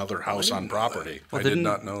in another house on property. I did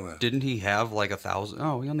not know that. Didn't he have, like, 1,000?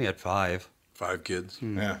 Oh, he only had 5. 5 kids?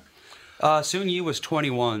 Yeah. Sun Yi was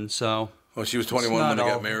 21, so... Well, she was 21 when they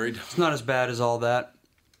got married. It's not as bad as all that.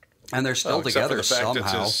 And they're still together except for the fact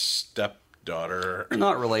somehow. it's his stepdaughter. They're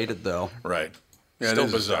not related, though. Right. Yeah, Still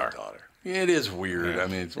bizarre. It is weird. I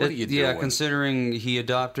mean, what are you doing? Yeah, considering he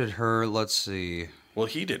adopted her, let's see. Well,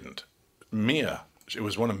 he didn't. Mia, it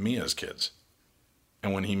was one of Mia's kids.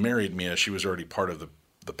 And when he married Mia, she was already part of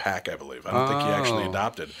the pack, I believe. I don't think he actually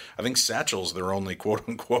adopted. I think Satchel's their only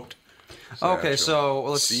quote-unquote Okay, so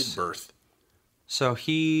let's... seed birth. So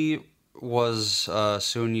he was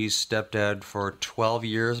Sun Yi's stepdad for 12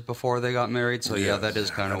 years before they got married. So yeah, that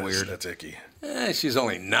is kind of weird. That's icky. She's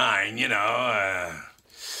only 9,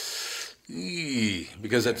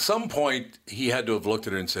 because at some point he had to have looked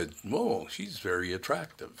at her and said, "Whoa, she's very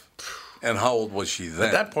attractive." And how old was she then?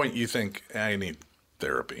 At that point, you think, I need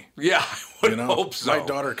therapy. Yeah, I would hope so. My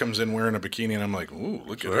daughter comes in wearing a bikini, and I'm like, "Ooh,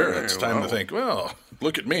 look at her." It's time to think, well,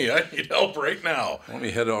 look at me. I need help right now. Let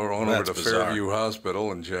me head over to bizarre. Fairview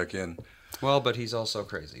Hospital and check in. Well, but he's also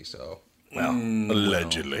crazy, so... Well,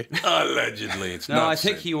 allegedly. Allegedly. It's No, I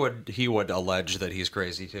think he would allege that he's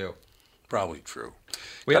crazy, too. Probably true.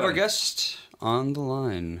 We have our guest on the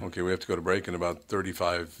line. Okay, we have to go to break in about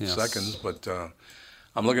 35 seconds, but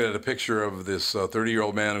I'm looking at a picture of this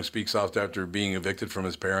 30-year-old man who speaks out after being evicted from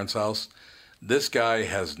his parents' house. This guy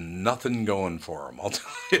has nothing going for him. I'll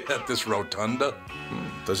tell you, at this rotunda.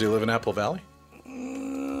 Does he live in Apple Valley?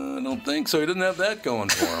 I don't think so. He doesn't have that going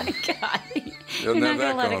for him. God, You're not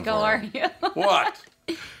going to let it go, are you? What?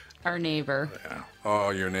 Our neighbor. Yeah.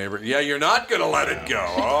 Oh, your neighbor. Yeah, you're not going to let it go.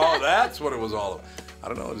 Oh, that's what it was all about. I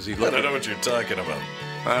don't know. Does he I live? don't know what you're talking about.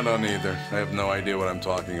 I don't either. I have no idea what I'm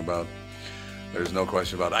talking about. There's no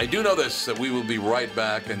question about it. I do know this, that we will be right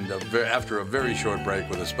back and after a very short break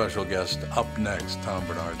with a special guest up next, Tom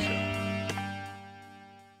Bernard Show.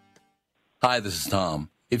 Hi, this is Tom.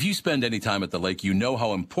 If you spend any time at the lake, you know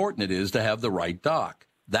how important it is to have the right dock.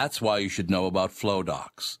 That's why you should know about flow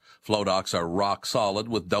docks. Flow docks are rock solid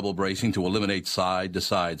with double bracing to eliminate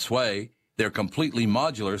side-to-side sway. They're completely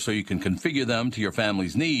modular so you can configure them to your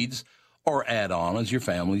family's needs or add on as your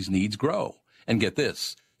family's needs grow. And get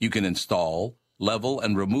this, you can install, level,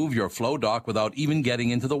 and remove your flow dock without even getting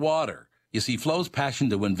into the water. You see, Flow's passion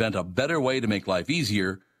to invent a better way to make life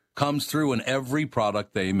easier comes through in every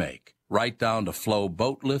product they make, right down to Flow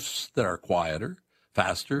boat lifts that are quieter,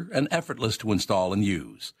 faster, and effortless to install and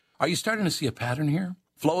use. Are you starting to see a pattern here?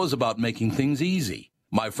 Flow is about making things easy.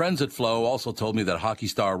 My friends at Flow also told me that hockey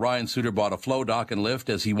star Ryan Suter bought a Flow dock and lift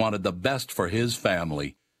as he wanted the best for his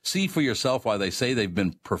family. See for yourself why they say they've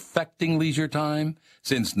been perfecting leisure time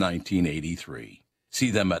since 1983. See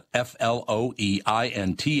them at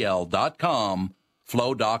FLOEINTL.com.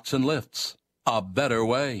 Flow Docks and Lifts. A better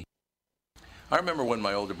way. I remember when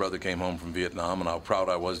my older brother came home from Vietnam and how proud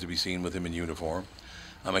I was to be seen with him in uniform.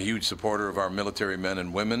 I'm a huge supporter of our military men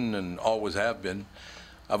and women and always have been.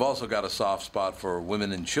 I've also got a soft spot for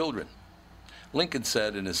women and children. Lincoln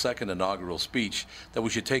said in his second inaugural speech that we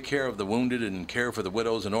should take care of the wounded and care for the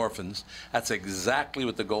widows and orphans. That's exactly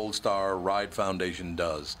what the Gold Star Ride Foundation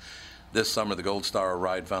does. This summer, the Gold Star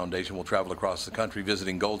Ride Foundation will travel across the country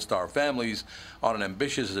visiting Gold Star families on an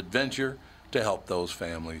ambitious adventure to help those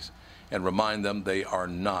families and remind them they are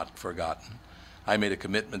not forgotten. I made a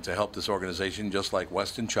commitment to help this organization just like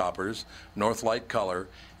Weston Choppers, Northlight Color,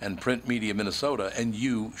 and Print Media Minnesota, and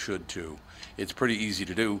you should too. It's pretty easy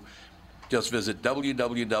to do. Just visit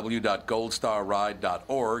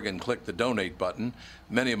www.goldstarride.org and click the donate button.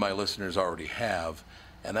 Many of my listeners already have,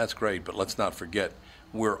 and that's great, but let's not forget,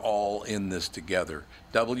 we're all in this together.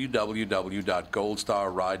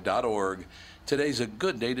 www.goldstarride.org. Today's a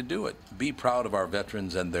good day to do it. Be proud of our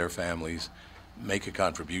veterans and their families. Make a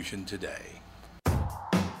contribution today.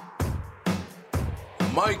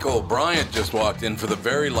 Michael Bryant just walked in for the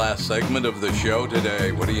very last segment of the show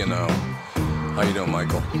today. What do you know? How you doing,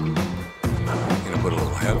 Michael? Gonna put a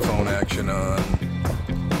little headphone action on.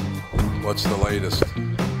 What's the latest?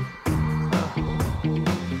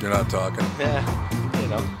 You're not talking? Yeah, you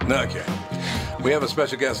know. Okay. We have a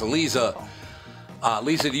special guest, Leeza.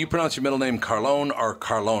 Leeza, do you pronounce your middle name Carlone or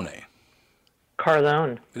Carlone?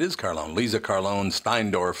 Carlone. It is Carlone. Leeza Carlone,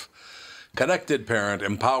 Steindorf. Connected parent,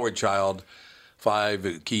 empowered child.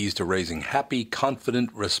 5 keys to raising happy, confident,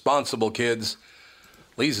 responsible kids.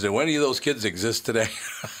 Leeza, do any of those kids exist today?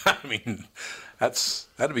 I mean,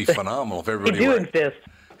 that'd be phenomenal if everybody They do were exist.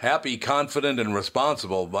 happy, confident, and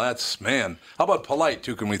responsible. That's, man. How about polite,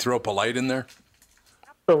 too? Can we throw polite in there?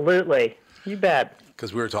 Absolutely. You bet.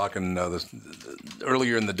 Because we were talking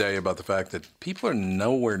earlier in the day about the fact that people are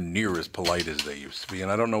nowhere near as polite as they used to be,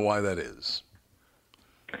 and I don't know why that is.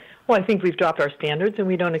 Well, I think we've dropped our standards and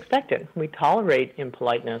we don't expect it. We tolerate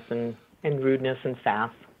impoliteness and rudeness and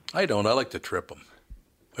sass. I don't. I like to trip them.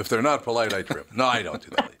 If they're not polite, I trip. No, I don't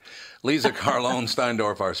do that. Leeza Carlone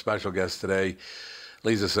Steindorf, our special guest today.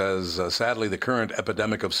 Leeza says, sadly, the current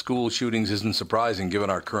epidemic of school shootings isn't surprising given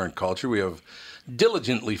our current culture. We have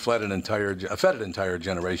diligently fed an entire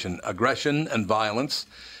generation aggression and violence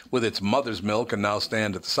with its mother's milk and now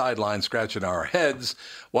stand at the sidelines scratching our heads,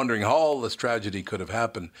 wondering how all this tragedy could have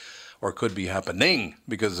happened or could be happening,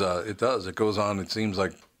 because it does. It goes on, it seems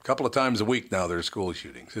like a couple of times a week now there's school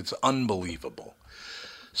shootings. It's unbelievable.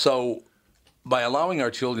 So by allowing our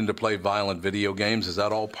children to play violent video games, is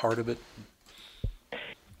that all part of it?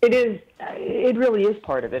 It is. It really is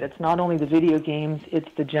part of it. It's not only the video games, it's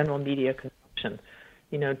the general media consumption.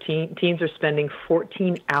 You know, teens are spending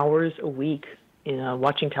 14 hours a week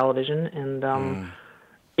watching television, and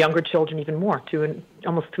younger children even more,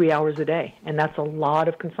 almost 3 hours a day. And that's a lot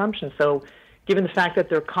of consumption. So given the fact that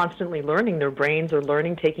they're constantly learning, their brains are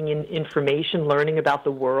learning, taking in information, learning about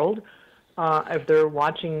the world, if they're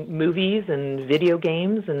watching movies and video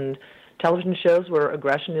games and television shows where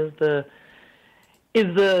aggression is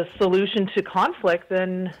the solution to conflict,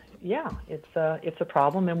 then yeah, it's a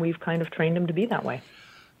problem, and we've kind of trained them to be that way.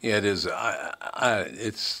 It is.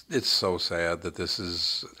 It's so sad that this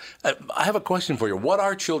is. I have a question for you. What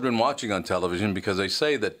are children watching on television? Because they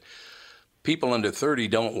say that people under 30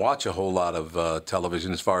 don't watch a whole lot of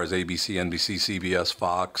television, as far as ABC, NBC, CBS,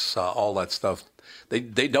 Fox, all that stuff.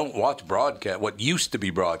 They don't watch broadcast. What used to be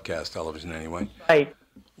broadcast television, anyway. Right.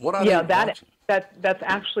 What are they watching? That's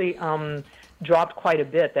actually dropped quite a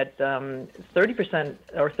bit. That 30%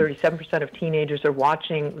 or 37% of teenagers are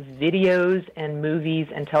watching videos and movies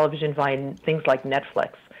and television via things like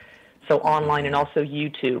Netflix, so online, and also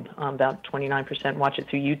YouTube. About 29% watch it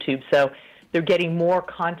through YouTube. So they're getting more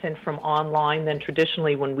content from online than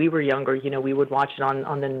traditionally when we were younger. We would watch it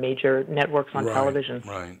on the major networks on television.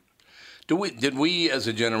 Right. Did we as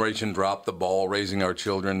a generation drop the ball raising our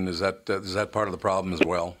children? Is that part of the problem as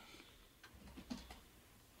well?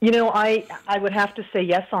 I would have to say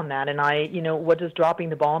yes on that. And what does dropping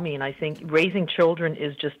the ball mean? I think raising children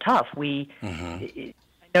is just tough. I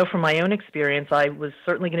know from my own experience, I was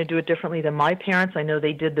certainly going to do it differently than my parents. I know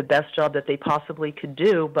they did the best job that they possibly could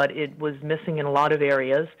do, but it was missing in a lot of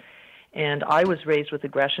areas. And I was raised with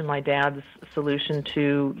aggression. My dad's solution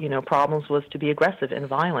to, problems was to be aggressive and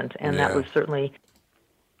violent. And that was certainly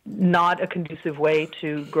not a conducive way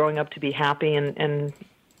to growing up to be happy and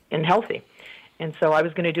healthy. And so I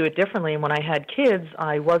was going to do it differently. And when I had kids,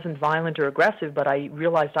 I wasn't violent or aggressive, but I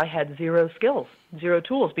realized I had zero skills, zero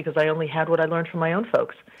tools, because I only had what I learned from my own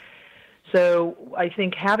folks. So I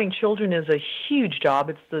think having children is a huge job.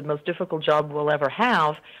 It's the most difficult job we'll ever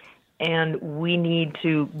have. And we need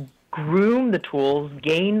to groom the tools,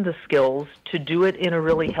 gain the skills to do it in a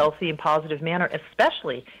really healthy and positive manner,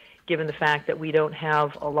 especially given the fact that we don't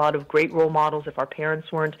have a lot of great role models. If our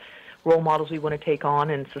parents weren't role models we want to take on,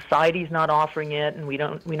 and society's not offering it, and we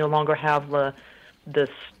no longer have the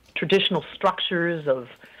traditional structures of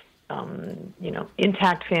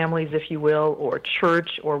intact families, if you will, or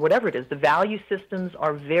church, or whatever it is. The value systems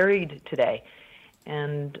are varied today,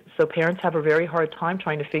 and so parents have a very hard time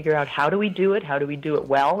trying to figure out how do we do it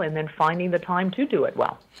well, and then finding the time to do it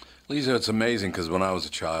well. Leeza, it's amazing because when I was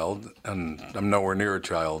a child, and I'm nowhere near a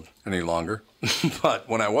child any longer, but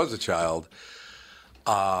when I was a child,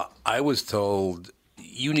 I was told,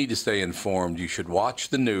 you need to stay informed. You should watch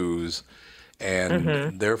the news,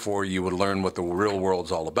 and therefore you would learn what the real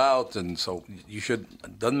world's all about. And so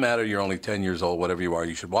it doesn't matter, you're only 10 years old, whatever you are,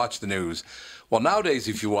 you should watch the news. Well, nowadays,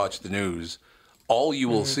 if you watch the news, all you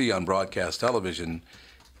will see on broadcast television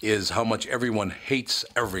is how much everyone hates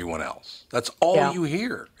everyone else. That's all you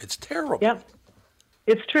hear. It's terrible. Yeah,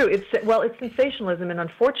 it's true. It's sensationalism, and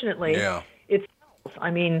unfortunately, it's.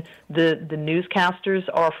 I mean, the newscasters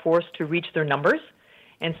are forced to reach their numbers,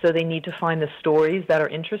 and so they need to find the stories that are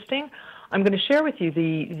interesting. I'm going to share with you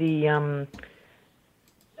the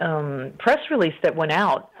press release that went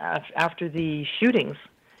out after the shootings,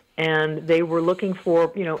 and they were looking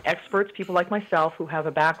for experts, people like myself who have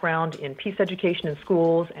a background in peace education in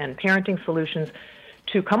schools and parenting solutions,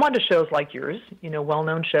 to come onto shows like yours,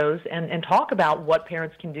 well-known shows, and talk about what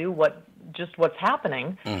parents can do, what's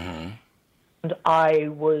happening. And I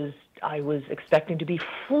was expecting to be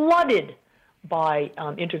flooded by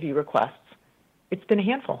interview requests. It's been a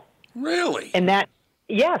handful. Really? And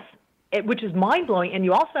which is mind-blowing. And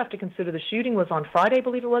you also have to consider the shooting was on Friday, I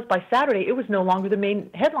believe it was. By Saturday, it was no longer the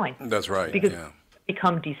main headline. That's right. Because it's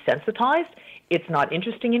become desensitized. It's not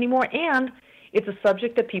interesting anymore. And it's a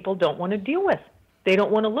subject that people don't want to deal with. They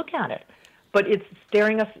don't want to look at it. But it's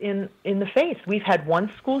staring us in the face. We've had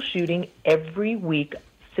one school shooting every week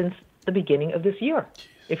since the beginning of this year,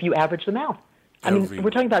 if you average them out. I mean, we're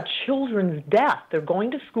talking about children's death. They're going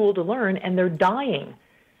to school to learn, and they're dying.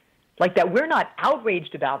 Like that, we're not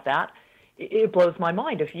outraged about that. It blows my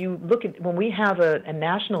mind. If you look at when we have a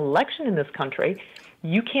national election in this country,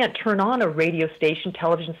 you can't turn on a radio station,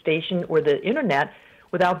 television station, or the internet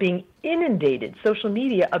without being inundated, social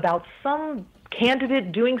media, about some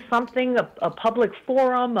candidate doing something, a public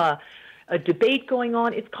forum, a debate going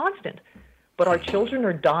on. It's constant. But our children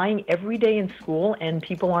are dying every day in school, and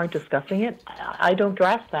people aren't discussing it. I don't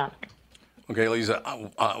grasp that. Okay,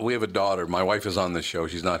 Leeza, we have a daughter. My wife is on this show.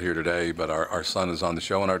 She's not here today, but our son is on the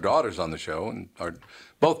show, and our daughter's on the show. And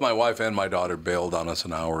both my wife and my daughter bailed on us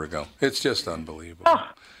an hour ago. It's just unbelievable. Oh,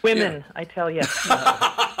 women, I tell you.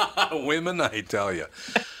 Women, I tell you.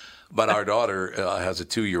 But our daughter has a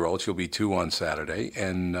 2-year-old. She'll be 2 on Saturday,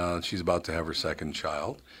 and she's about to have her second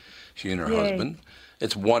child. She and her husband.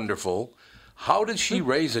 It's wonderful. How did she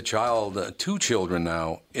raise a child, 2 children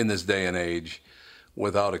now, in this day and age,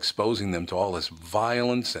 without exposing them to all this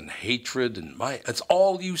violence and hatred? And it's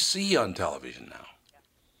all you see on television now.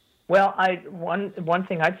 Well, one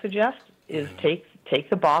thing I'd suggest is take take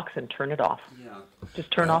the box and turn it off. Yeah.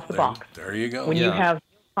 Just turn off the box. There you go. When you have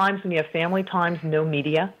family times, no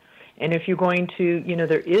media. And if you're going to,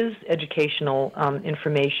 there is educational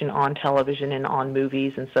information on television and on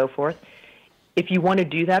movies and so forth. If you want to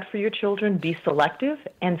do that for your children, be selective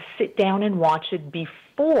and sit down and watch it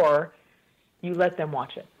before you let them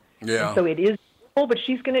watch it. Yeah. And so it is, but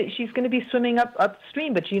she's gonna be swimming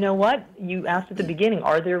upstream. But you know what? You asked at the beginning,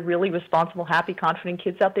 are there really responsible, happy, confident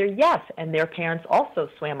kids out there? Yes, and their parents also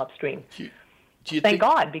swam upstream. Thank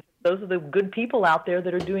God, because those are the good people out there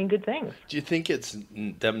that are doing good things. Do you think it's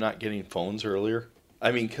them not getting phones earlier?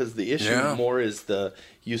 I mean, because the issue more is the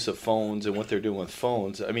use of phones and what they're doing with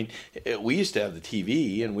phones. I mean, we used to have the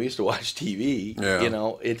TV and we used to watch TV.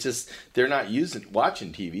 Yeah. It's just they're not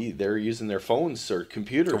watching TV. They're using their phones or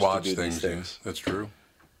computers to watch do things. these things. Yes, that's true.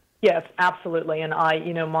 Yes, absolutely. And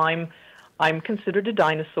I'm considered a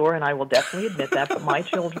dinosaur, and I will definitely admit that. But my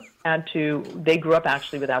children they grew up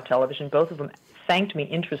actually without television. Both of them thanked me,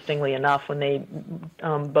 interestingly enough, when they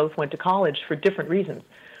both went to college for different reasons.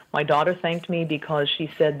 My daughter thanked me because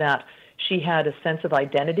she said that she had a sense of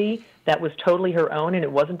identity that was totally her own, and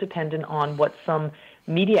it wasn't dependent on what some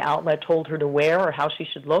media outlet told her to wear or how she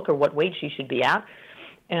should look or what weight she should be at.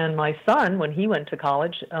 And my son, when he went to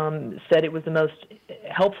college, said it was the most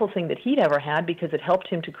helpful thing that he'd ever had because it helped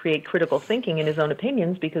him to create critical thinking in his own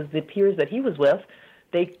opinions, because the peers that he was with,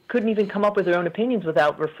 they couldn't even come up with their own opinions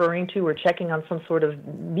without referring to or checking on some sort of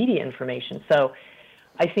media information. So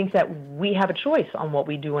I think that we have a choice on what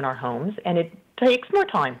we do in our homes, and it takes more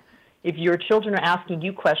time. If your children are asking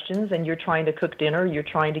you questions and you're trying to cook dinner, you're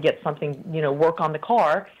trying to get something, work on the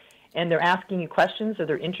car, and they're asking you questions or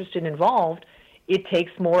they're interested and involved, it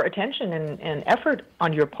takes more attention and effort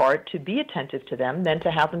on your part to be attentive to them than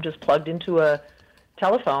to have them just plugged into a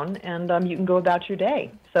telephone and you can go about your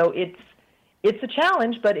day. So it's a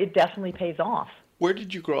challenge, but it definitely pays off. Where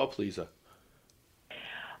did you grow up, Leeza?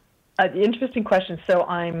 Interesting question. So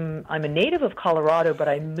I'm a native of Colorado, but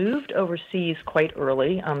I moved overseas quite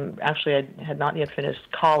early. Actually, I had not yet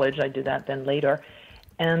finished college. I did that then later,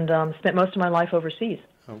 and spent most of my life overseas.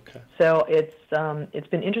 Okay. So it's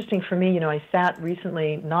been interesting for me. I sat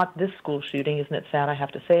recently, not this school shooting, isn't it sad? I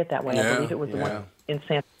have to say it that way. I believe it was the one in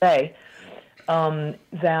Santa Fe.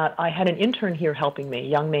 That I had an intern here helping me, a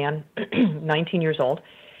young man, 19 years old.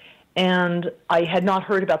 And I had not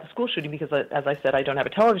heard about the school shooting because, as I said, I don't have a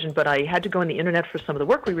television, but I had to go on the internet for some of the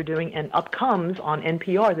work we were doing, and up comes on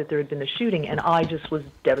NPR that there had been the shooting, and I just was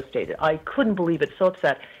devastated. I couldn't believe it, so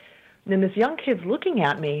upset. And then this young kid's looking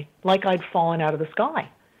at me like I'd fallen out of the sky.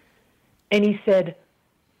 And he said,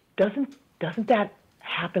 doesn't that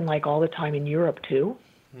happen like all the time in Europe too?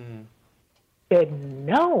 I said,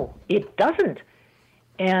 no, it doesn't.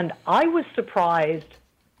 And I was surprised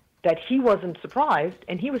that he wasn't surprised,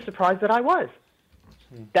 and he was surprised that I was,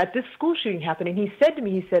 that this school shooting happened. And he said to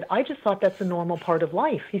me, I just thought that's a normal part of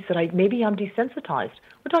life. He said, maybe I'm desensitized.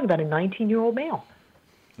 We're talking about a 19-year-old male.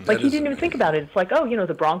 Like, he didn't even think about it. It's like,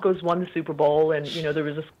 the Broncos won the Super Bowl, and, there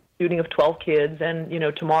was a shooting of 12 kids, and,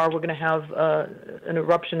 tomorrow we're going to have an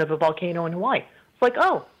eruption of a volcano in Hawaii. It's like,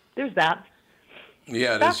 there's that.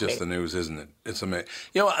 Yeah, it is just the news, isn't it? It's amazing.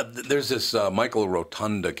 There's this Michael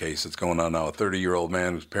Rotunda case that's going on now, a 30-year-old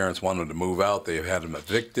man whose parents wanted to move out. They've had him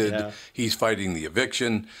evicted. Yeah. He's fighting the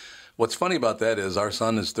eviction. What's funny about that is our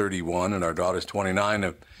son is 31 and our daughter's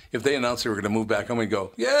 29. If they announced they were going to move back home, we'd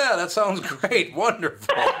go, yeah, that sounds great,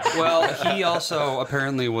 wonderful. Well, he also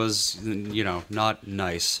apparently was, not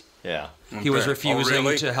nice. Yeah. He was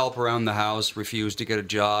refusing to help around the house, refused to get a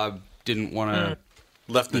job, didn't want to...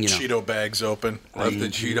 Left the Cheeto bags open. Left the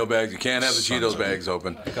Cheeto bags. You can't have the Cheetos bags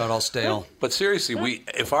open. Got all stale. But seriously,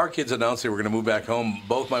 if our kids announced they were going to move back home,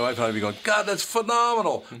 both my wife and I would be going, God, that's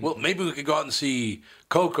phenomenal. Well, maybe we could go out and see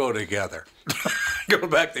Coco together. Go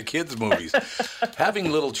back to kids' movies.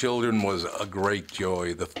 Having little children was a great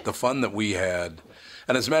joy. The fun that we had.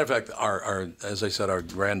 And as a matter of fact, our as I said, our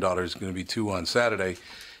granddaughter is going to be 2 on Saturday.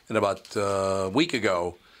 And about a week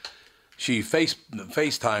ago, she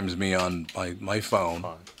FaceTimes me on my phone.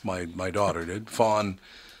 My daughter did. Fawn.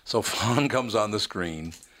 So Fawn comes on the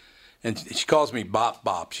screen, and she calls me Bop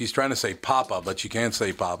Bop. She's trying to say Papa, but she can't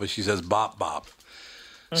say Papa. She says Bop Bop.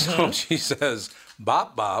 Mm-hmm. So she says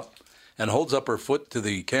Bop Bop and holds up her foot to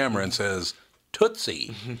the camera and says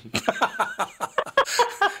Tootsie.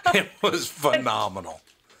 It was phenomenal.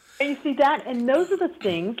 And you see that, and those are the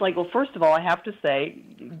things, first of all, I have to say,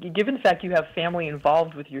 given the fact you have family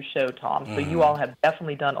involved with your show, Tom, so you all have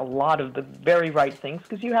definitely done a lot of the very right things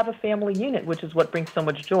because you have a family unit, which is what brings so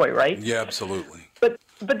much joy, right? Yeah, absolutely. But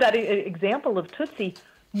that example of Tootsie,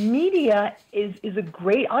 media is a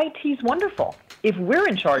great, IT's wonderful if we're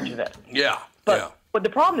in charge of it. Yeah. But the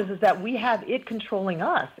problem is that we have it controlling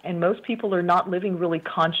us, and most people are not living really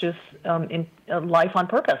conscious in life on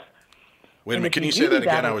purpose. Wait a minute, can you say that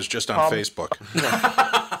again? I was just on Facebook.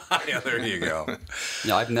 Yeah, there you go.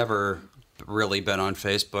 No, I've never really been on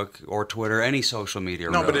Facebook or Twitter, any social media.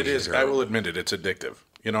 No, really. but it is. I will admit it. It's addictive.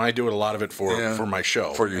 You know, I do a lot of it for my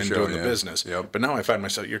show, for your and show, doing the business. Yep. But now I find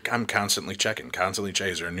myself, I'm constantly checking,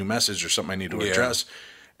 is there a new message or something I need to address?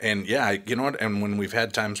 And you know what? And when we've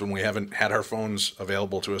had times when we haven't had our phones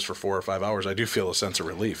available to us for 4 or 5 hours, I do feel a sense of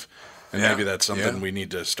relief. And maybe that's something we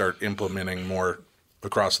need to start implementing more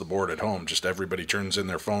across the board at home. Just everybody turns in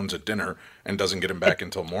their phones at dinner and doesn't get them back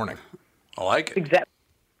until morning. I like it. Exactly.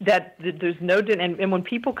 That there's no and when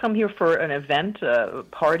people come here for an event, a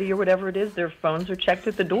party or whatever it is, their phones are checked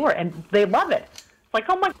at the door, and they love it. It's like,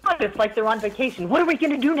 oh my God, it's like they're on vacation. What are we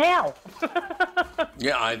going to do now?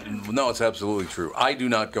 No, it's absolutely true. I do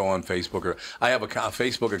not go on Facebook. I have a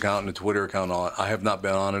Facebook account and a Twitter account on. I have not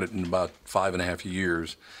been on it in about 5.5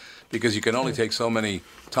 years, because you can only take so many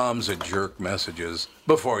Tom's a jerk messages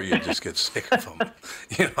before you just get sick of them.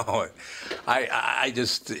 You know, I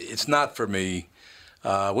just, it's not for me.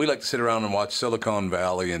 We like to sit around and watch Silicon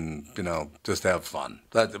Valley and, just have fun.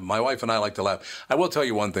 My wife and I like to laugh. I will tell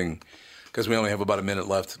you one thing, because we only have about a minute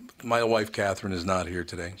left. My wife, Catherine, is not here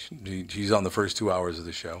today. She's on the first 2 hours of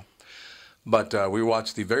the show. But we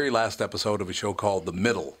watched the very last episode of a show called The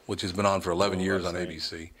Middle, which has been on for 11 years on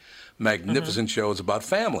ABC. Magnificent show. It's about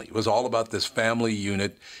family. It was all about this family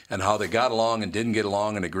unit and how they got along and didn't get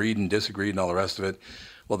along and agreed and disagreed and all the rest of it.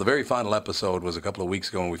 Well, the very final episode was a couple of weeks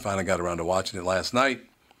ago, and we finally got around to watching it last night.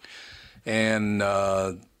 And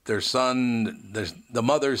their son, the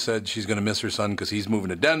mother said she's going to miss her son because he's moving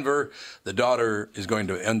to Denver. The daughter is going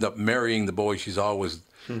to end up marrying the boy she's always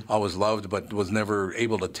loved, but was never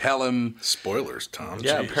able to tell him. Spoilers, Tom.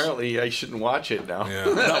 Yeah, Jeez. Apparently I shouldn't watch it now. Yeah.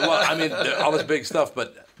 No, well, I mean, all this big stuff.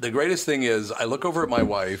 But the greatest thing is, I look over at my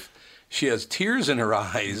wife. She has tears in her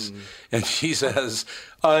eyes, and she says,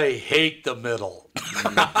 I hate the middle.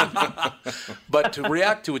 But to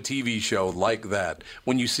react to a TV show like that,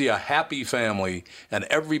 when you see a happy family and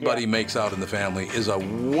everybody makes out in the family, is a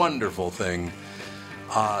wonderful thing.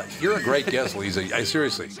 You're a great guest, Leeza.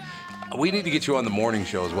 Seriously. We need to get you on the morning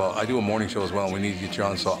show as well. I do a morning show as well, and we need to get you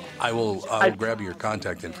on, so I'll grab your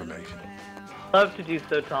contact information. Love to do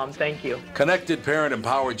so, Tom. Thank you. Connected parent,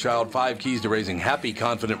 empowered child, 5 keys to raising happy,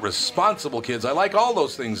 confident, responsible kids. I like all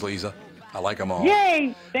those things, Leeza. I like them all.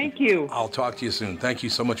 Yay! Thank you. I'll talk to you soon. Thank you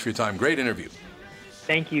so much for your time. Great interview.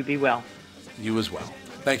 Thank you. Be well. You as well.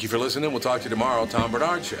 Thank you for listening. We'll talk to you tomorrow. Tom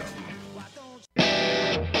Bernard Show.